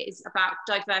health that it is about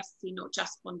diversity, not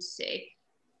just quantity.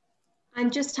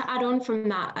 And just to add on from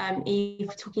that,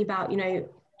 Eve, talking about,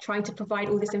 trying to provide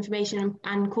all this information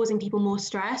and causing people more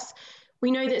stress,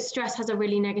 we know that stress has a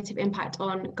really negative impact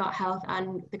on gut health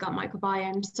and the gut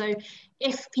microbiome. So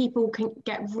if people can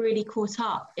get really caught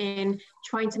up in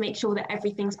trying to make sure that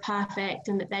everything's perfect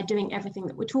and that they're doing everything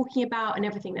that we're talking about and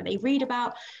everything that they read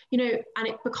about, and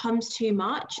it becomes too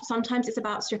much, sometimes it's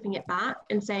about stripping it back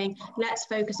and saying, let's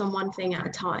focus on one thing at a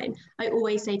time. I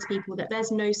always say to people that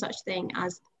there's no such thing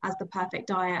as the perfect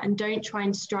diet, and don't try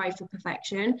and strive for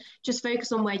perfection. Just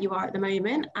focus on where you are at the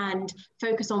moment and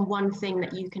focus on one thing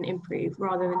that you can improve,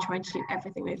 rather than trying to do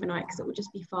everything overnight, because it will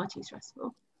just be far too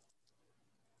stressful.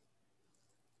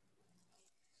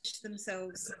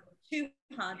 Themselves too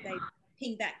hard, they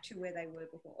ping back to where they were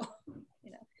before.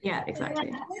 Yeah,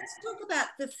 exactly. Let's talk about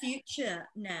the future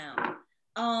now.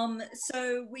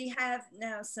 So we have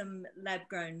now some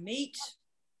lab-grown meat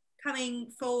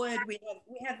coming forward. We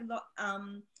have a lot,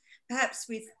 perhaps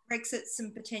with Brexit,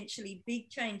 some potentially big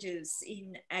changes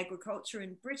in agriculture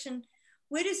in Britain,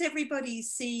 where does everybody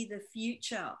see the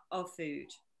future of food?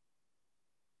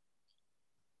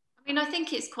 I mean, I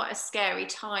think it's quite a scary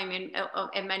time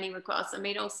in many regards. I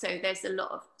mean, also there's a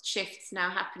lot of shifts now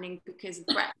happening because of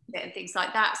Brexit and things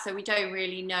like that. So we don't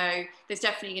really know. There's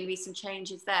definitely going to be some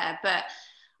changes there. But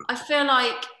I feel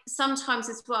like sometimes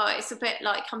as well, it's a bit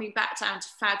like coming back down to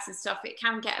fads and stuff. It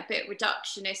can get a bit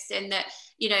reductionist in that,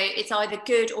 you know, it's either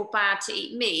good or bad to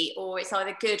eat meat, or it's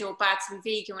either good or bad to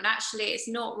be vegan. And actually, it's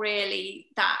not really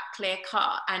that clear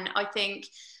cut. And I think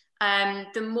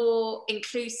the more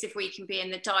inclusive we can be in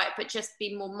the diet, but just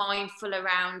be more mindful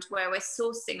around where we're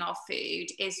sourcing our food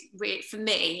is really, for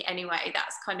me anyway,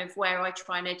 that's kind of where I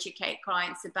try and educate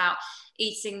clients about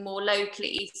eating more locally,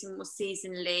 eating more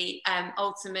seasonally,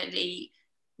 ultimately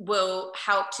will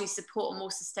help to support a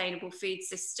more sustainable food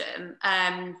system.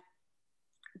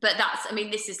 But that's, I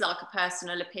mean, this is like a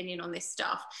personal opinion on this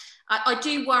stuff. I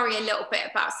do worry a little bit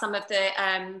about some of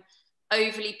the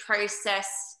overly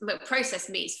processed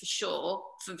meats for sure,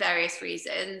 for various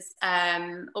reasons.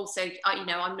 Also, you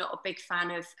know, I'm not a big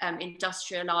fan of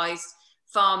industrialized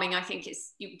farming. I think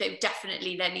there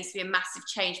needs to be a massive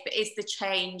change, but is the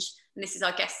change, and this is,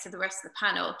 I guess, to the rest of the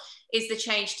panel, is the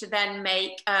change to then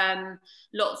make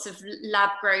lots of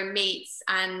lab-grown meats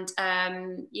and,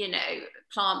 you know,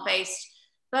 plant-based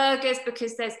burgers,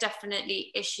 because there's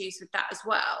definitely issues with that as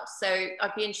well. So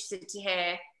I'd be interested to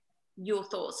hear your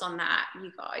thoughts on that,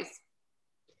 you guys.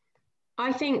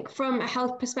 I think from a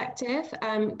health perspective,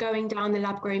 going down the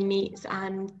lab-grown meats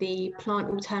and the plant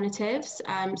alternatives,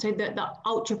 so the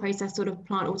ultra-processed sort of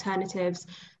plant alternatives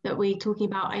that we're talking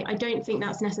about, I don't think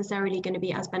that's necessarily going to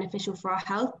be as beneficial for our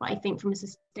health, but I think from a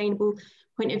sustainable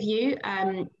point of view,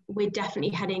 we're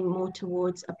definitely heading more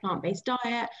towards a plant-based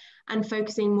diet and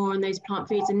focusing more on those plant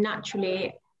foods. And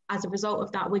naturally, as a result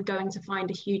of that, we're going to find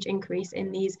a huge increase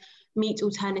in these meat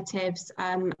alternatives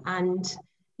and,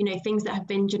 you know, things that have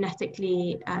been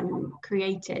genetically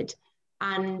created.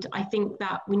 And I think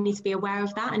that we need to be aware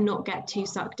of that and not get too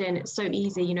sucked in. It's so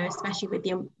easy, you know, especially with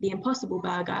the Impossible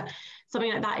Burger,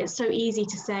 something like that. It's so easy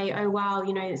to say, oh, wow,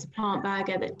 you know, it's a plant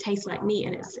burger that tastes like meat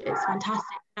and it's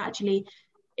fantastic. Actually,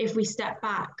 if we step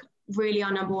back, really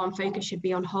our number one focus should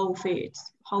be on whole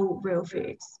foods, whole real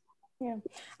foods. Yeah,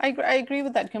 I agree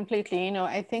with that completely. You know,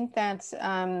 I think that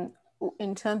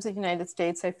in terms of the United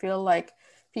States, I feel like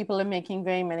people are making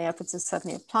very many efforts. It's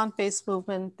certainly a plant-based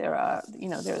movement. There are, you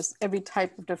know, there's every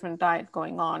type of different diet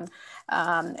going on.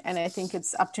 And I think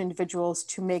it's up to individuals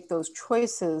to make those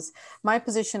choices. My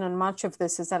position on much of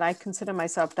this is that I consider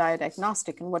myself diet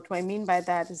agnostic. And what do I mean by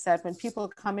that is that when people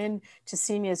come in to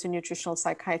see me as a nutritional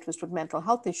psychiatrist with mental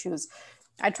health issues,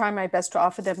 I try my best to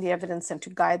offer them the evidence and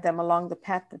to guide them along the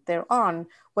path that they're on,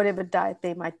 whatever diet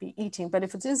they might be eating. But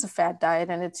if it is a fad diet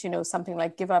and it's, you know, something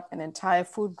like give up an entire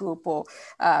food group or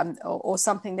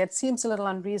something that seems a little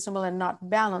unreasonable and not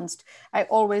balanced, I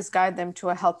always guide them to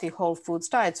a healthy whole foods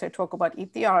diet. So I talk about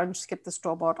eat the orange, skip the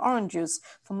store-bought orange juice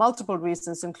for multiple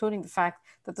reasons, including the fact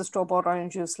that the store-bought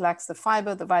orange juice lacks the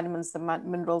fiber, the vitamins, the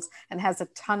minerals, and has a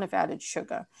ton of added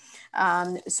sugar.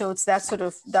 So it's that sort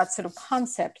of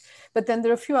concept. But then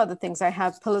there are a few other things. I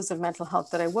have pillars of mental health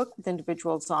that I work with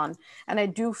individuals on. And I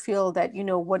do feel that, you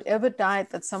know, whatever diet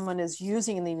that someone is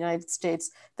using in the United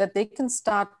States, that they can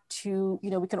start to, you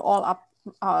know, we can all up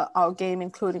our game,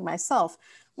 including myself.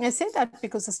 And I say that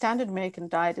because the standard American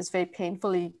diet is very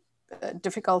painfully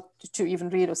difficult to even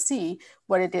read or see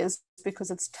what it is, because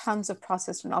it's tons of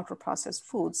processed and ultra processed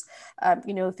foods.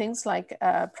 You know, things like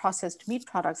processed meat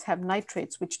products have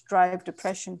nitrates, which drive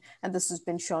depression, and this has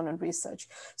been shown in research.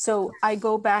 So I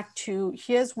go back to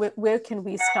here's where can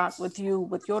we start with you,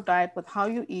 with your diet, with how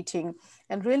you're eating,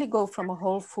 and really go from a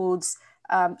whole foods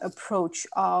approach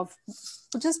of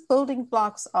just building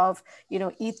blocks of, you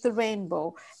know, eat the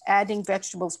rainbow, adding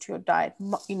vegetables to your diet,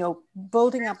 you know,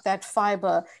 building up that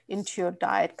fiber into your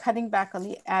diet, cutting back on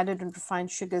the added and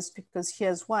refined sugars, because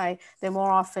here's why: they're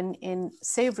more often in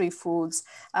savory foods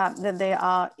than they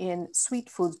are in sweet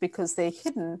foods, because they're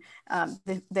hidden.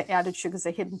 The added sugars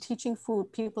are hidden. Teaching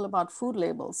people about food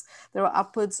labels. There are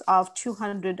upwards of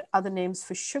 200 other names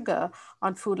for sugar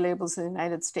on food labels in the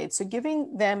United States. So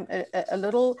giving them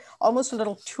almost a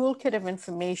little toolkit of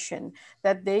information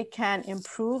that they can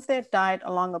improve their diet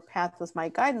along a path with my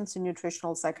guidance in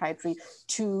nutritional psychiatry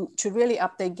to really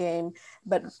up their game,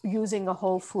 but using a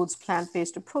whole foods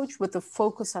plant-based approach with a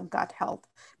focus on gut health,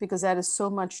 because that is so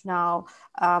much now,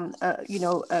 you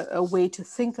know, a way to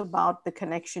think about the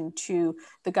connection to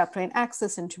the gut-brain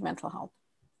axis and to mental health.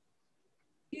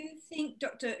 Do you think,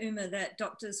 Dr. Uma, that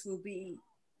doctors will be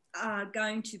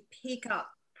going to pick up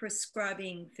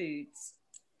prescribing foods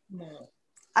more?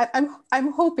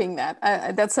 I'm hoping that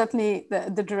that's certainly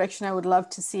the direction I would love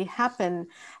to see happen.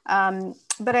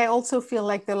 But I also feel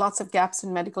like there are lots of gaps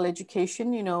in medical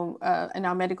education. You know, in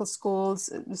our medical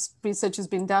schools, research has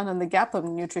been done on the gap of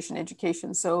nutrition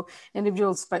education. So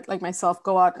individuals like myself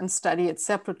go out and study it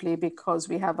separately because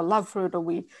we have a love for it, or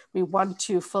we want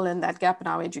to fill in that gap in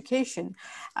our education.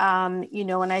 You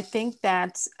know, and I think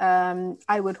that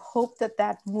I would hope that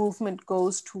that movement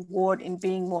goes toward in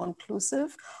being more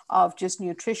inclusive of just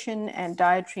nutrition and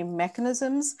dietary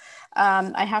mechanisms.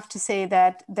 I have to say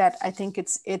that I think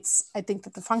I think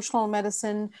that the functional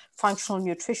medicine, functional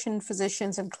nutrition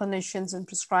physicians and clinicians and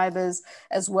prescribers,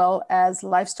 as well as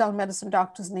lifestyle medicine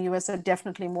doctors in the US, are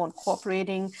definitely more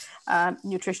incorporating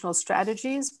nutritional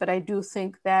strategies. But I do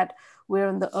think that we're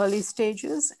in the early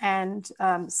stages, and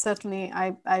certainly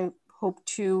I hope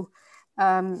to,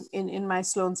 in my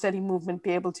slow and steady movement,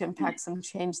 be able to impact some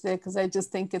change there, because I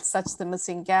just think it's such the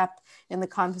missing gap in the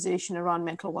conversation around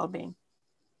mental well-being.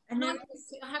 And I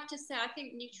have to say, I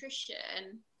think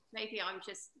nutrition, maybe I'm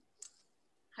just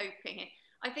hoping it,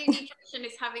 I think nutrition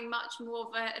is having much more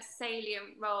of a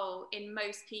salient role in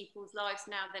most people's lives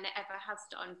now than it ever has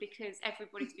done, because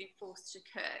everybody's been forced to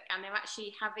cook and they're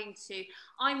actually having to,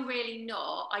 I'm really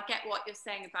not, I get what you're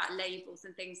saying about labels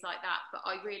and things like that, but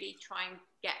I really try and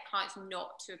get clients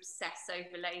not to obsess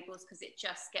over labels, because it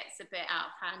just gets a bit out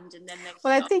of hand. And then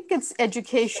well, I think it's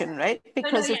education, right?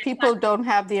 Because if people don't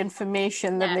have the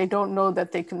information, then they don't know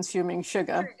that they're consuming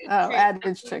sugar,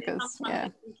 added sugars. Yeah,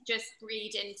 just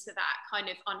read into that kind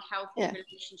of unhealthy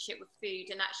relationship with food.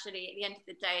 And actually, at the end of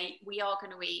the day, we are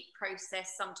going to eat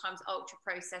processed, sometimes ultra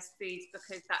processed foods,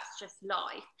 because that's just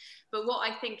life. But what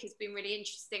I think has been really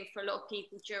interesting for a lot of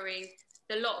people during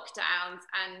the lockdowns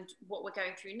and what we're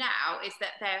going through now is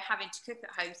that they're having to cook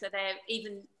at home. So they're,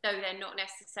 even though they're not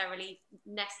necessarily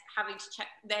having to check,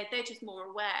 they're just more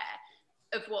aware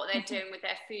of what they're doing with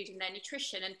their food and their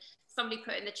nutrition. And somebody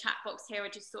put in the chat box here, I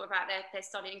just saw about they're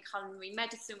studying culinary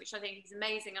medicine, which I think is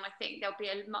amazing. And I think there'll be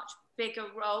a much bigger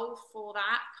role for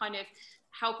that, kind of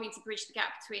helping to bridge the gap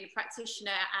between a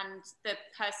practitioner and the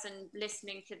person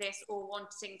listening to this, or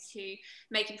wanting to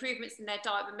make improvements in their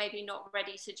diet, but maybe not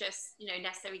ready to just, you know,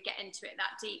 necessarily get into it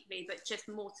that deeply, but just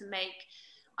more to make,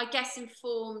 I guess,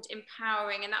 informed,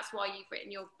 empowering. And that's why you've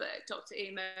written your book, Dr.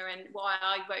 Uma, and why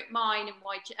I wrote mine, and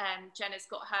why Jenna's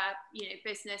got her, you know,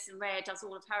 business, and Rhea does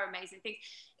all of her amazing things.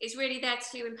 It's really there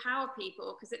to empower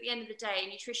people, because at the end of the day,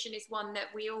 nutrition is one that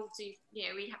we all do. You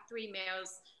know, we have 3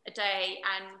 meals a day,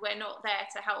 and we're not there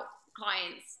to help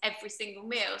clients every single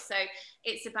meal. So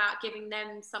it's about giving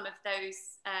them some of those,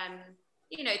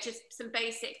 you know, just some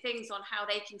basic things on how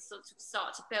they can sort of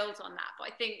start to build on that. But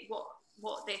I think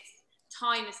what this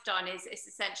time has done is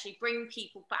essentially bring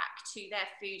people back to their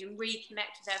food and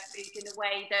reconnect with their food in a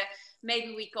way that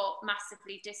maybe we got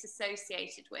massively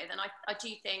disassociated with. And I do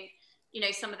think, you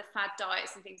know, some of the fad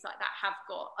diets and things like that have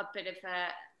got a bit of a,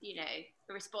 you know,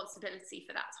 a responsibility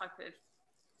for that type of,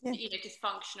 you know,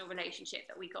 dysfunctional relationship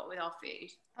that we got with our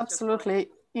food. Absolutely.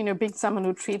 You know, being someone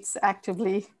who treats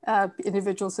actively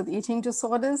individuals with eating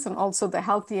disorders, and also the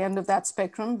healthy end of that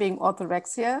spectrum being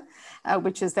orthorexia,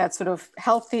 which is that sort of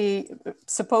healthy,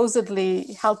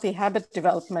 supposedly healthy habit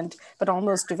development, but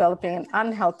almost developing an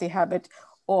unhealthy habit,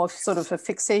 or sort of a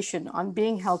fixation on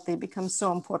being healthy, becomes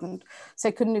so important. So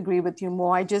I couldn't agree with you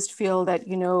more. I just feel that,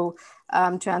 you know,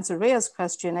 to answer Rhea's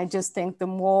question, I just think the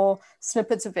more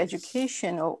snippets of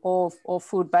education or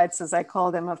food bites, as I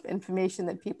call them, of information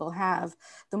that people have,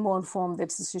 the more informed their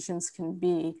decisions can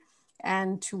be.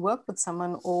 And to work with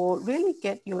someone, or really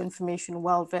get your information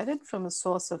well vetted from a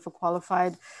source of a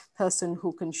qualified person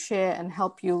who can share and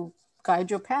help you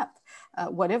guide your path,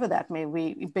 whatever that may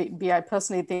be. I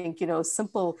personally think, you know,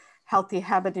 simple healthy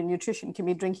habit in nutrition can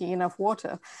be drinking enough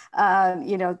water.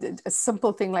 You know, a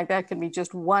simple thing like that can be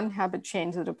just one habit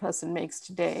change that a person makes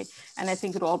today. And I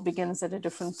think it all begins at a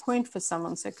different point for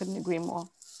someone. So I couldn't agree more.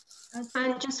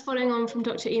 And just following on from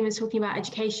Dr. Uma's talking about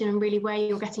education and really where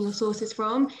you're getting your sources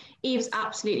from, Eve's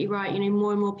absolutely right. You know,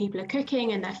 more and more people are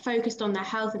cooking and they're focused on their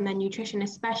health and their nutrition,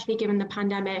 especially given the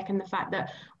pandemic and the fact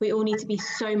that we all need to be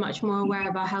so much more aware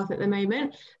of our health at the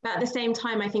moment. But at the same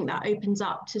time, I think that opens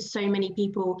up to so many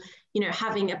people, you know,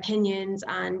 having opinions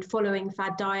and following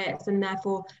fad diets, and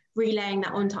therefore relaying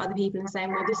that onto other people and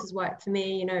saying, well, this has worked for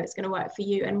me, you know, it's going to work for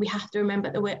you. And we have to remember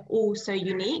that we're all so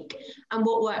unique, and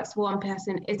what works for one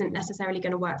person isn't necessarily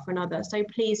going to work for another. So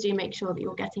please do make sure that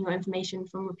you're getting your information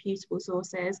from reputable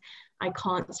sources. I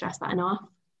can't stress that enough.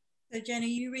 So Jenna,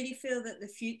 you really feel that the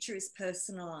future is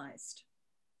personalized?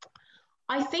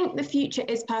 I think the future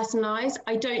is personalised.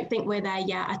 I don't think we're there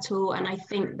yet at all. And I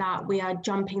think that we are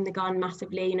jumping the gun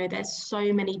massively. You know, there's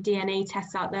so many DNA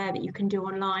tests out there that you can do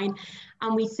online,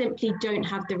 and we simply don't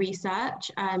have the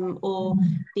research or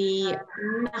the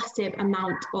massive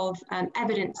amount of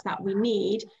evidence that we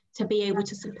need to be able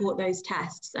to support those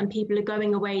tests. And people are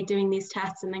going away doing these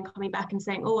tests and then coming back and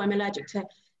saying, oh, I'm allergic to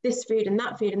this food and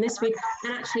that food and this food.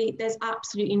 And actually, there's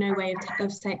absolutely no way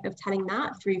of telling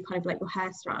that through kind of like your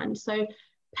hair strand. So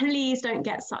please don't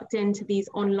get sucked into these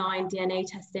online DNA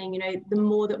testing. You know, the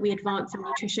more that we advance in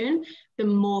nutrition, the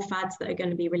more fads that are going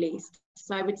to be released.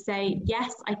 So I would say,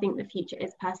 yes, I think the future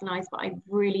is personalized, but I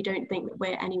really don't think that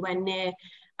we're anywhere near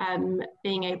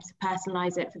being able to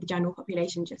personalize it for the general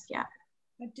population just yet.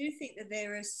 I do think that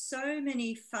there are so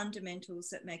many fundamentals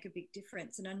that make a big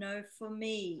difference. And I know for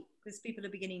me, because people are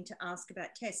beginning to ask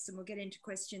about tests, and we'll get into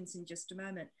questions in just a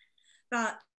moment,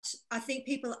 but I think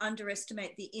people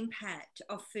underestimate the impact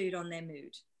of food on their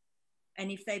mood. And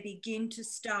if they begin to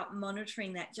start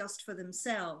monitoring that just for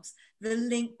themselves, the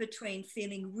link between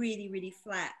feeling really, really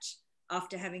flat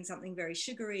after having something very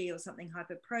sugary or something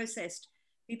hyper processed,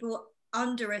 people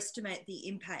underestimate the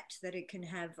impact that it can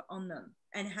have on them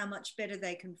and how much better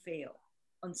they can feel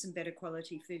on some better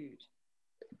quality food.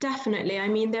 Definitely. I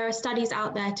mean, there are studies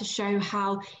out there to show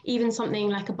how even something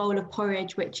like a bowl of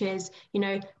porridge, which is, you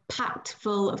know, packed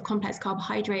full of complex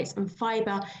carbohydrates and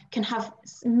fiber, can have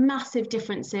massive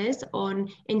differences on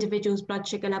individuals' blood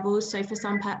sugar levels. So for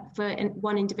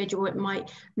one individual, it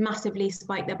might massively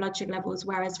spike their blood sugar levels,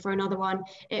 whereas for another one,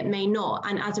 it may not.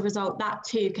 And as a result, that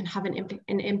too can have an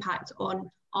impact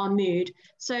on our mood.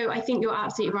 So I think you're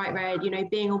absolutely right, Red. You know,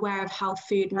 being aware of how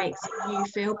food makes you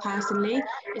feel personally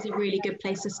is a really good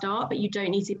place to start, but you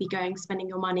don't need to be spending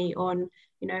your money on,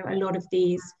 you know, a lot of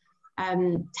these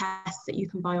tests that you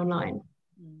can buy online.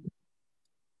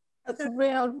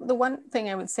 The one thing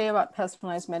I would say about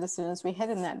personalized medicine is we head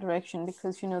in that direction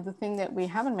because, you know, the thing that we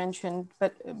haven't mentioned,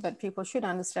 but people should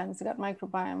understand is the gut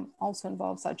microbiome also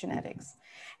involves our genetics,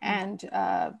 and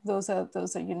those are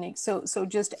unique. So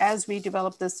just as we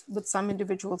develop this with some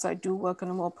individuals, I do work on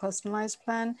a more personalized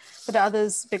plan, but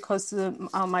others, because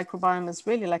our microbiome is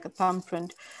really like a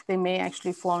thumbprint, they may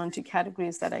actually fall into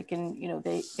categories that I can, you know,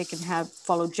 they can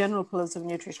follow general pillars of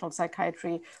nutritional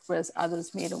psychiatry, whereas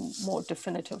others made a more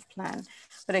definitive plan.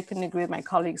 But I couldn't agree with my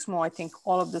colleagues more. I think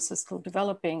all of this is still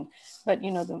developing, but you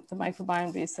know, the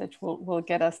microbiome research will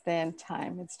get us there in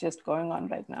time. It's just going on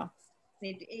right now.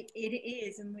 It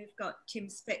is, and we've got Tim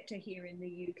Spector here in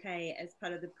the UK as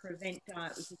part of the Prevent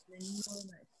diet, which is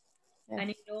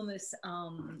an enormous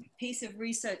piece of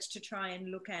research to try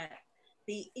and look at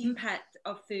the impact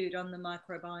of food on the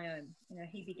microbiome. You know,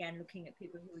 he began looking at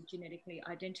people who were genetically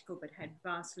identical but had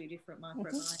vastly different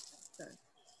microbiomes. So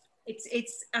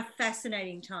it's a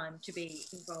fascinating time to be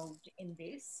involved in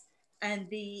this, and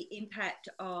the impact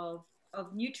of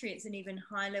nutrients and even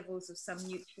high levels of some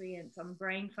nutrients on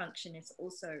brain function is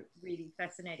also really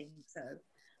fascinating. So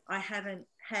I haven't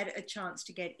had a chance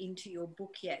to get into your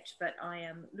book yet, but I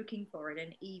am looking for it.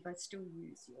 And Eve, I still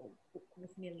use your book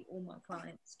with nearly all my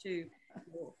clients too.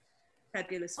 Your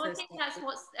fabulous. Well, I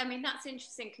think that's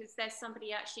interesting because there's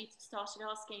somebody actually started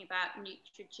asking about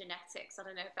nutrigenetics. I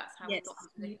don't know if that's how we got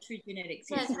into it. Nutrigenetics.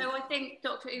 Yeah, so I think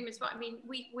Dr. Uma's right. I mean,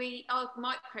 our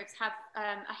microbes have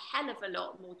a hell of a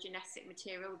lot more genetic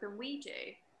material than we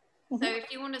do. So if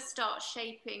you want to start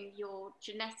shaping your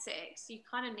genetics, you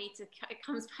kind of need to, it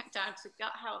comes back down to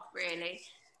gut health, really.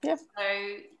 Yeah.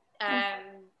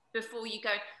 So before you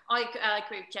go, I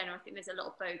agree with Jenna. I think there's a lot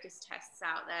of bogus tests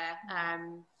out there.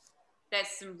 There's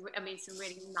some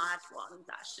really mad ones,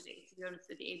 actually, to be honest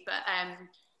with you. But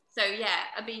so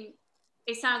yeah, I mean,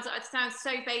 it sounds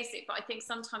so basic, but I think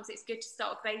sometimes it's good to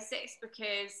start with basics,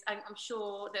 because I'm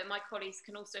sure that my colleagues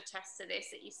can also attest to this,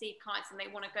 that you see clients and they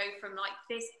want to go from like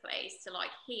this place to like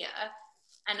here,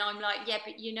 and I'm like, yeah,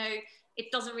 but you know,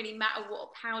 it doesn't really matter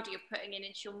what powder you're putting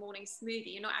into your morning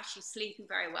smoothie. You're not actually sleeping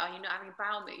very well. You're not having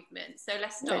bowel movement. So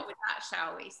let's start with that,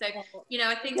 shall we? So, you know,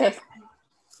 I think there's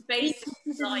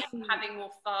basics like having more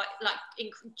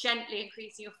gently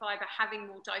increasing your fiber, having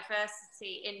more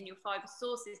diversity in your fiber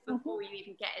sources before you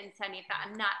even get into any of that,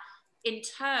 and that in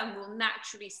turn will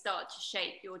naturally start to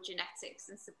shape your genetics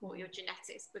and support your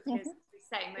genetics, because as we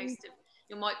say, most of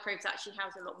your microbes actually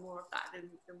house a lot more of that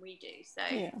than we do. So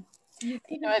yeah.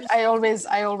 You know, I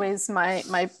always my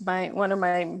one of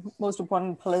my most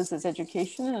important pillars is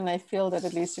education, and I feel that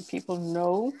at least if people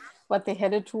know what they're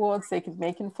headed towards, they can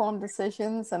make informed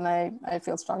decisions. And I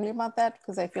feel strongly about that,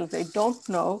 because I feel if they don't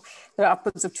know, there are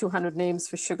upwards of 200 names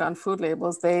for sugar on food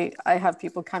labels. I have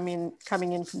people coming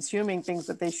in consuming things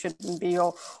that they shouldn't be,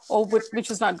 or which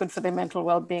is not good for their mental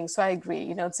well-being. So I agree.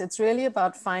 You know, it's really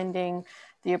about finding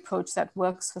the approach that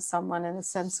works for someone in a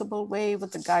sensible way,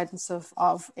 with the guidance of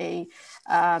really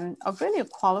a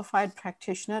qualified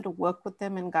practitioner to work with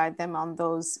them and guide them on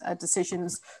those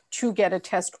decisions to get a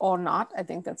test or not. I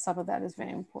think that some of that is very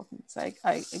important. So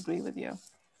I agree with you.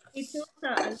 It's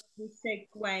also a lovely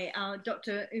segue.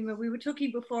 Dr. Uma, we were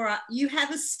talking before, you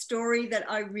have a story that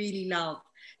I really love,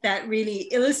 that really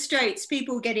illustrates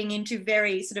people getting into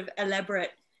very sort of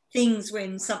elaborate things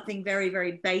when something very,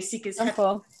 very basic is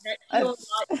happening. That's your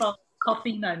light bulb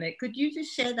coffee moment. Could you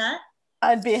just share that?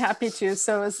 I'd be happy to.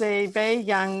 So as a very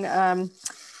young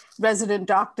resident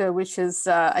doctor, which is,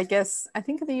 I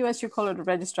think in the US you call it a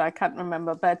registrar, I can't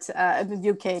remember, but in the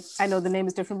UK, I know the name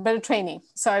is different, but a trainee.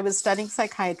 So I was studying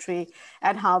psychiatry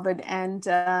at Harvard, and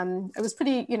it was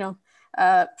pretty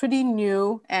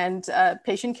new, and a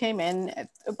patient came in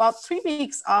about 3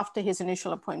 weeks after his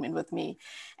initial appointment with me.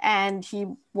 And he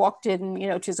walked in,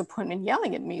 to his appointment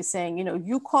yelling at me, saying,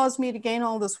 you caused me to gain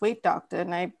all this weight, doctor.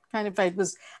 And I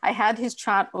had his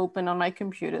chart open on my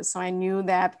computer. So I knew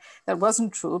that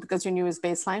wasn't true, because you knew his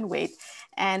baseline weight.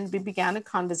 And we began a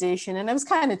conversation, and I was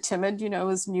kind of timid, I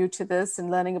was new to this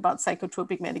and learning about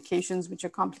psychotropic medications, which are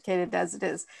complicated as it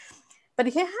is. But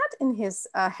he had in his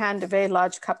hand a very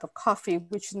large cup of coffee,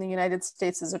 which in the United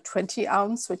States is a 20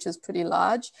 ounce, which is pretty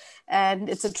large. And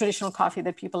it's a traditional coffee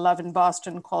that people love in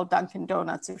Boston called Dunkin'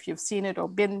 Donuts, if you've seen it or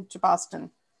been to Boston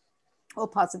or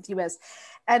parts of the US.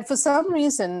 And for some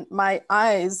reason, my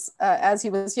eyes, as he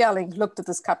was yelling, looked at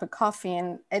this cup of coffee.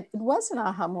 And it was an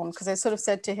aha moment, because I sort of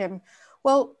said to him,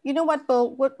 well, you know what,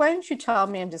 Bill, why don't you tell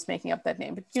me, I'm just making up that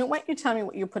name, but why don't you tell me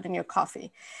what you put in your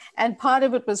coffee? And part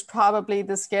of it was probably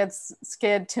the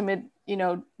scared, timid,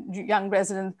 young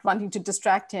resident wanting to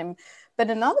distract him. But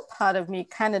another part of me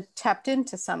kind of tapped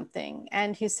into something.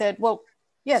 And he said, well,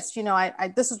 yes,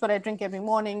 this is what I drink every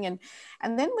morning.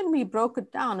 And then when we broke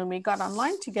it down and we got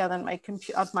online together on my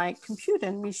computer,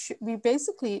 and we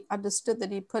basically understood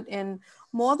that he put in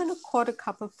more than a quarter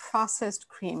cup of processed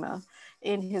creamer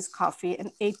in his coffee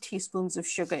and 8 teaspoons of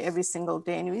sugar every single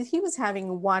day. And he was having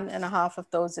 1.5 of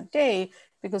those a day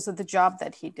because of the job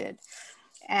that he did.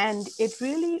 And it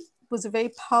really was a very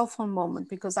powerful moment,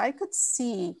 because I could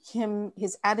see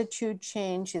his attitude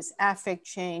change, his affect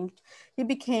changed. He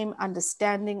became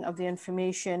understanding of the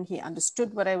information. He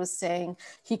understood what I was saying.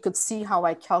 He could see how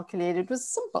I calculated. It was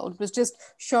simple. It was just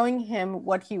showing him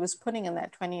what he was putting in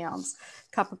that 20 ounce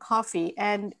cup of coffee.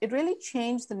 And it really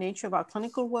changed the nature of our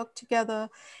clinical work together.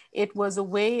 It was a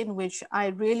way in which I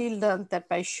really learned that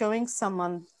by showing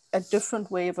someone a different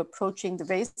way of approaching the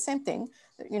very same thing,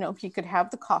 he could have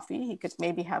the coffee, he could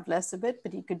maybe have less of it,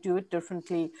 but he could do it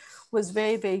differently, was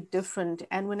very, very different.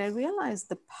 And when I realized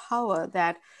the power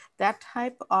that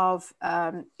type of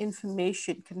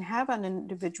information can have on an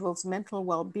individual's mental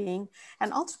well-being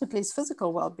and ultimately his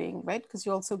physical well-being, right? Because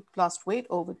you also lost weight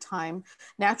over time,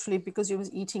 naturally, because you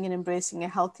was eating and embracing a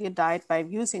healthier diet by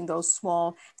using those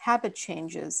small habit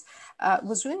changes,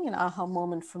 was really an aha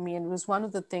moment for me. And it was one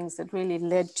of the things that really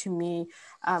led to me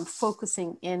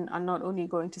focusing in on not only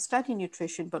going to study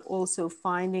nutrition, but also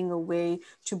finding a way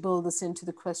to build this into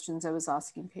the questions I was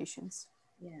asking patients.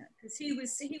 Yeah, because he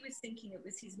was thinking it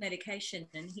was his medication,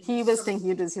 and he was thinking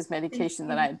it was his medication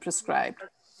that I had prescribed.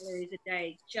 Calories a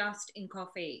day just in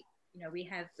coffee. We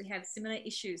have similar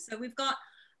issues. So we've got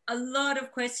a lot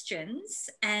of questions,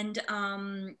 and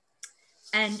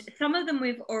some of them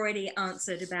we've already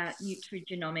answered about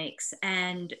nutrigenomics.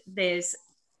 And there's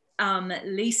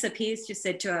Lisa Pierce just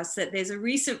said to us that there's a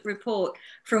recent report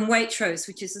from Waitrose,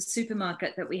 which is a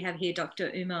supermarket that we have here, Dr.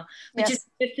 Uma, which is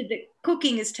suggested that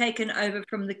cooking is taken over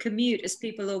from the commute as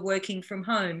people are working from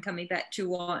home, coming back to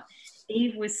what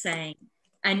Eve was saying.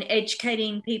 And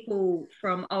educating people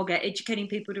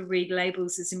to read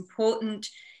labels is important.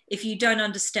 If you don't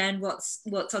understand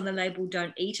what's on the label,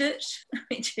 don't eat it,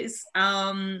 which is...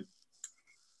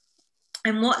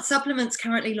 And what supplements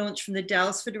currently launched from the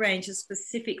Daylesford range are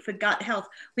specific for gut health?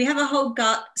 We have a whole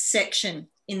gut section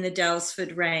in the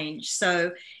Daylesford range.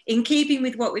 So in keeping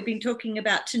with what we've been talking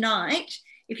about tonight,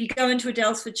 if you go into a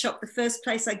Daylesford shop, the first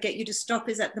place I get you to stop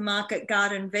is at the Market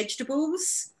Garden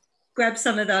Vegetables. grab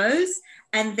some of those.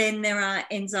 And then there are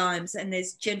enzymes, and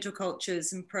there's gentle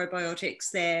cultures and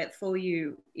probiotics there for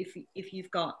you if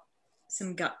you've got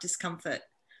some gut discomfort.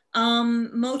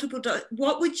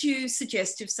 What would you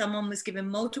suggest if someone was given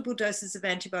multiple doses of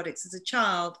antibiotics as a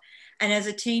child and as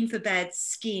a teen for bad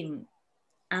skin?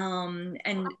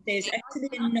 And there's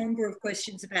actually a number of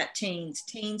questions about teens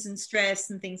and stress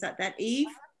and things like that. Eve?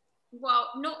 Well,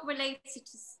 not related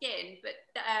to skin, but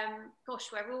gosh,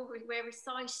 we're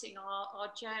reciting our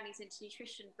journeys into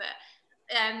nutrition. But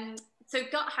so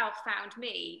gut health found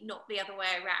me, not the other way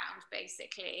around,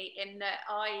 basically, in that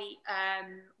I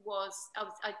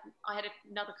had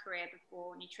another career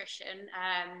before nutrition.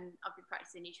 I've been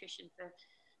practicing nutrition for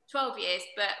 12 years,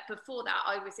 but before that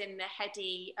I was in the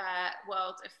heady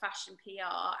world of fashion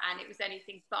PR, and it was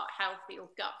anything but healthy or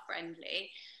gut friendly.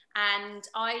 And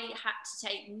I had to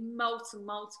take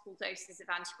multiple doses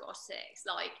of antibiotics.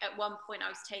 Like at one point I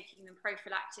was taking them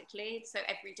prophylactically, so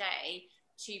every day,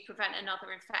 to prevent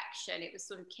another infection. It was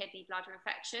sort of kidney bladder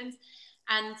infections.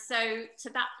 And so to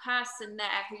that person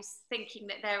there who's thinking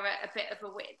that they're at a bit of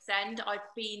a wit's end, I've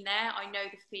been there, I know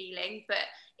the feeling, but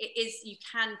you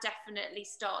can definitely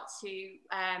start to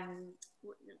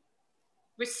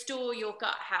restore your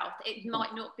gut health. It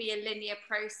might not be a linear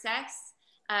process.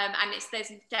 And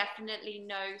there's definitely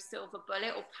no silver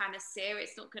bullet or panacea.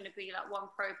 It's not going to be like one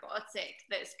probiotic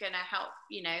that's going to help,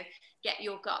 get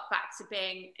your gut back to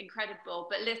being incredible.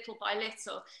 But little by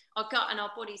little, our gut and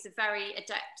our bodies are very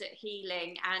adept at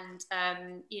healing. And,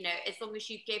 as long as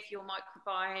you give your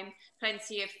microbiome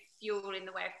plenty of fuel in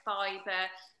the way of fiber,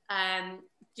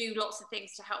 do lots of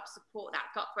things to help support that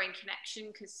gut-brain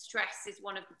connection, because stress is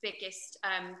one of the biggest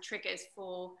triggers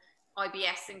for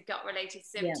IBS and gut-related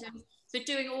symptoms. Yeah. So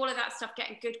doing all of that stuff,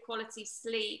 getting good quality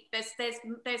sleep, there's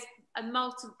a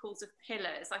multiples of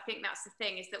pillars. I think that's the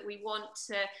thing, is that we want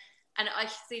to, and I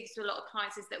see this with a lot of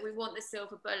clients, is that we want the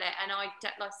silver bullet. And like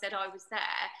I said, I was there,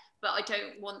 but I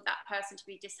don't want that person to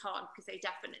be disheartened, because they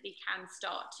definitely can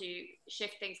start to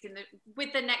shift things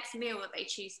with the next meal that they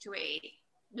choose to eat,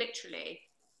 literally.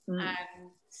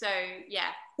 So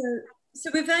yeah. So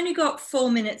we've only got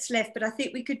 4 minutes left, but I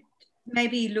think we could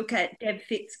maybe look at Deb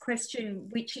Fitt's question,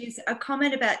 which is a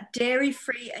comment about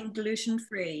dairy-free and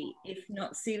gluten-free, if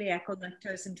not celiac or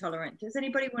lactose intolerant. Does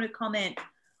anybody want to comment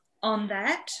on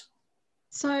that?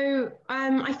 So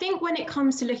I think when it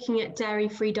comes to looking at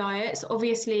dairy-free diets,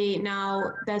 obviously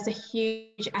now there's a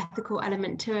huge ethical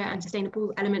element to it and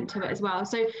sustainable element to it as well.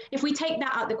 So if we take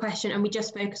that out of the question and we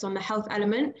just focus on the health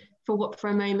element for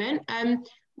a moment,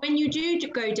 when you do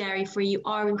go dairy-free, you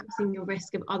are increasing your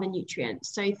risk of other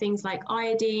nutrients. So things like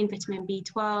iodine, vitamin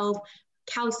B12,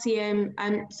 calcium.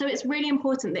 So it's really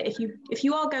important that if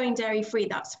you are going dairy-free,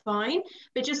 that's fine,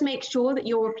 but just make sure that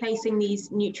you're replacing these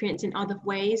nutrients in other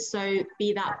ways. So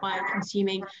be that by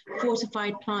consuming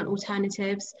fortified plant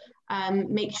alternatives,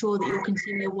 make sure that you're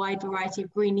consuming a wide variety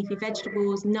of green leafy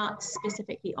vegetables, nuts,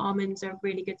 specifically almonds are a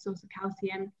really good source of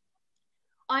calcium.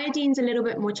 Iodine's a little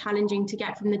bit more challenging to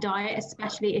get from the diet,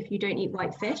 especially if you don't eat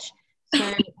white fish.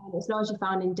 So it's largely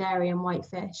found in dairy and white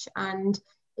fish. And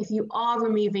if you are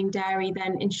removing dairy,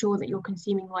 then ensure that you're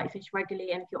consuming white fish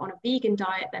regularly. And if you're on a vegan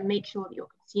diet, then make sure that you're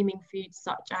consuming foods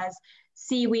such as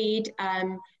seaweed.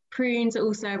 Prunes are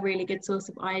also a really good source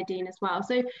of iodine as well.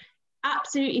 So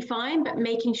absolutely fine, but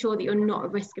making sure that you're not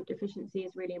at risk of deficiency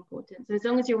is really important. So as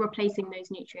long as you're replacing those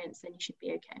nutrients, then you should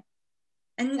be okay.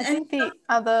 And I think the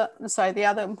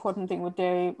other important thing with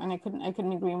dairy, and I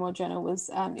couldn't agree more, Jenna, is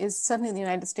certainly in the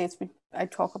United States, I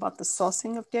talk about the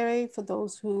sourcing of dairy for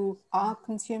those who are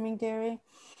consuming dairy,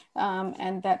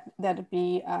 and that'd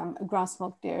be grass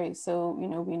milk dairy. So,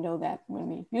 we know that when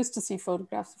we used to see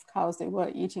photographs of cows, they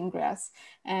were eating grass,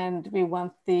 and we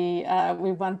want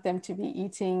them to be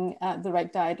eating the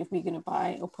right diet if we're going to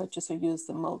buy or purchase or use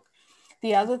the milk.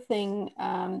 The other thing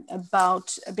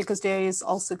because dairy is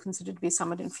also considered to be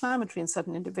somewhat inflammatory in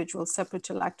certain individuals, separate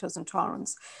to lactose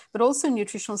intolerance, but also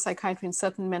nutritional psychiatry in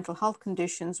certain mental health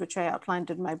conditions, which I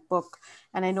outlined in my book.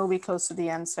 And I know we're close to the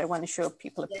end, so I want to show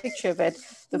people a picture of it.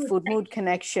 The food-mood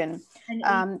connection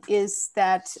is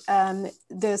that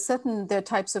there are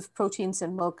types of proteins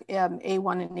in milk,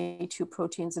 A1 and A2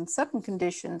 proteins in certain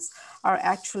conditions are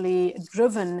actually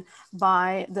driven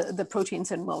by the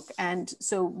proteins in milk. And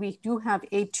so we do have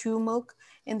A2 milk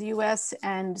in the US,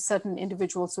 and certain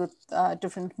individuals with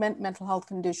different mental health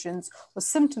conditions or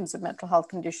symptoms of mental health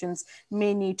conditions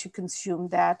may need to consume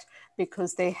that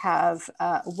because they have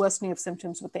a worsening of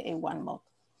symptoms with the A1 milk.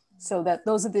 So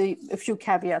those are a few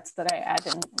caveats that I add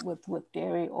in with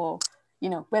dairy, or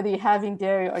whether you're having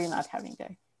dairy or you're not having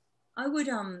dairy. I would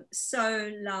so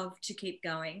love to keep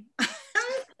going.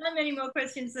 So many more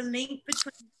questions. The link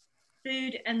between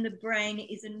food and the brain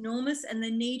is enormous, and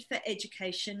the need for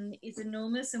education is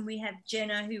enormous. And we have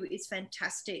Jenna, who is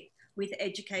fantastic with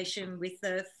education with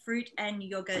the fruit and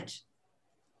yogurt.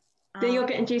 The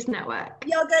Yoghurt and Juice Network.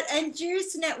 Yogurt and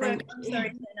Juice Network. I'm sorry,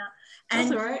 Jenna. That's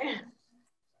And, all right.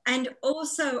 and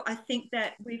also, I think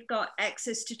that we've got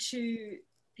access to 2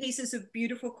 pieces of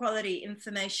beautiful quality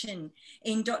information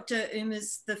in Dr.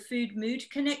 Uma's The Food Mood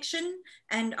Connection.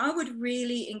 And I would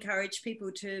really encourage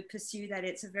people to pursue that.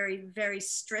 It's a very, very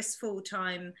stressful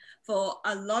time for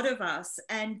a lot of us,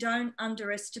 and don't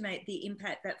underestimate the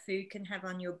impact that food can have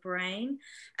on your brain.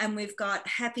 And we've got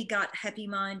Happy Gut, Happy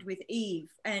Mind with Eve.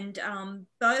 And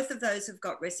both of those have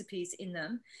got recipes in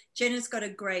them. Jenna's got a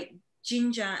great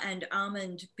ginger and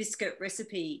almond biscuit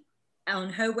recipe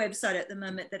on her website at the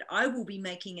moment that I will be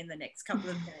making in the next couple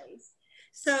of days.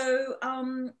 So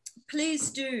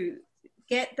please do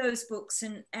get those books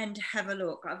and have a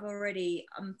look. I've already,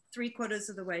 3/4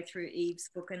 of the way through Eve's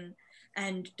book,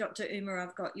 and Dr. Uma,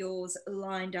 I've got yours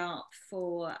lined up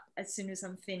for as soon as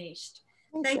I'm finished.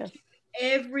 Thank you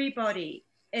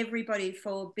everybody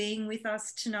for being with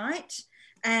us tonight.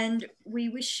 And we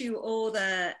wish you all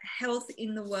the health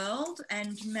in the world,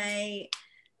 and may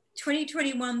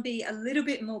 2021 be a little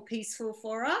bit more peaceful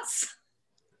for us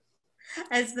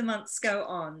as the months go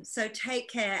on. So take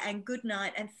care and good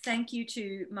night. And thank you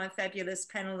to my fabulous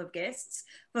panel of guests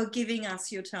for giving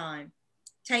us your time.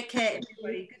 Take care,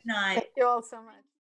 everybody. Good night. Thank you all so much.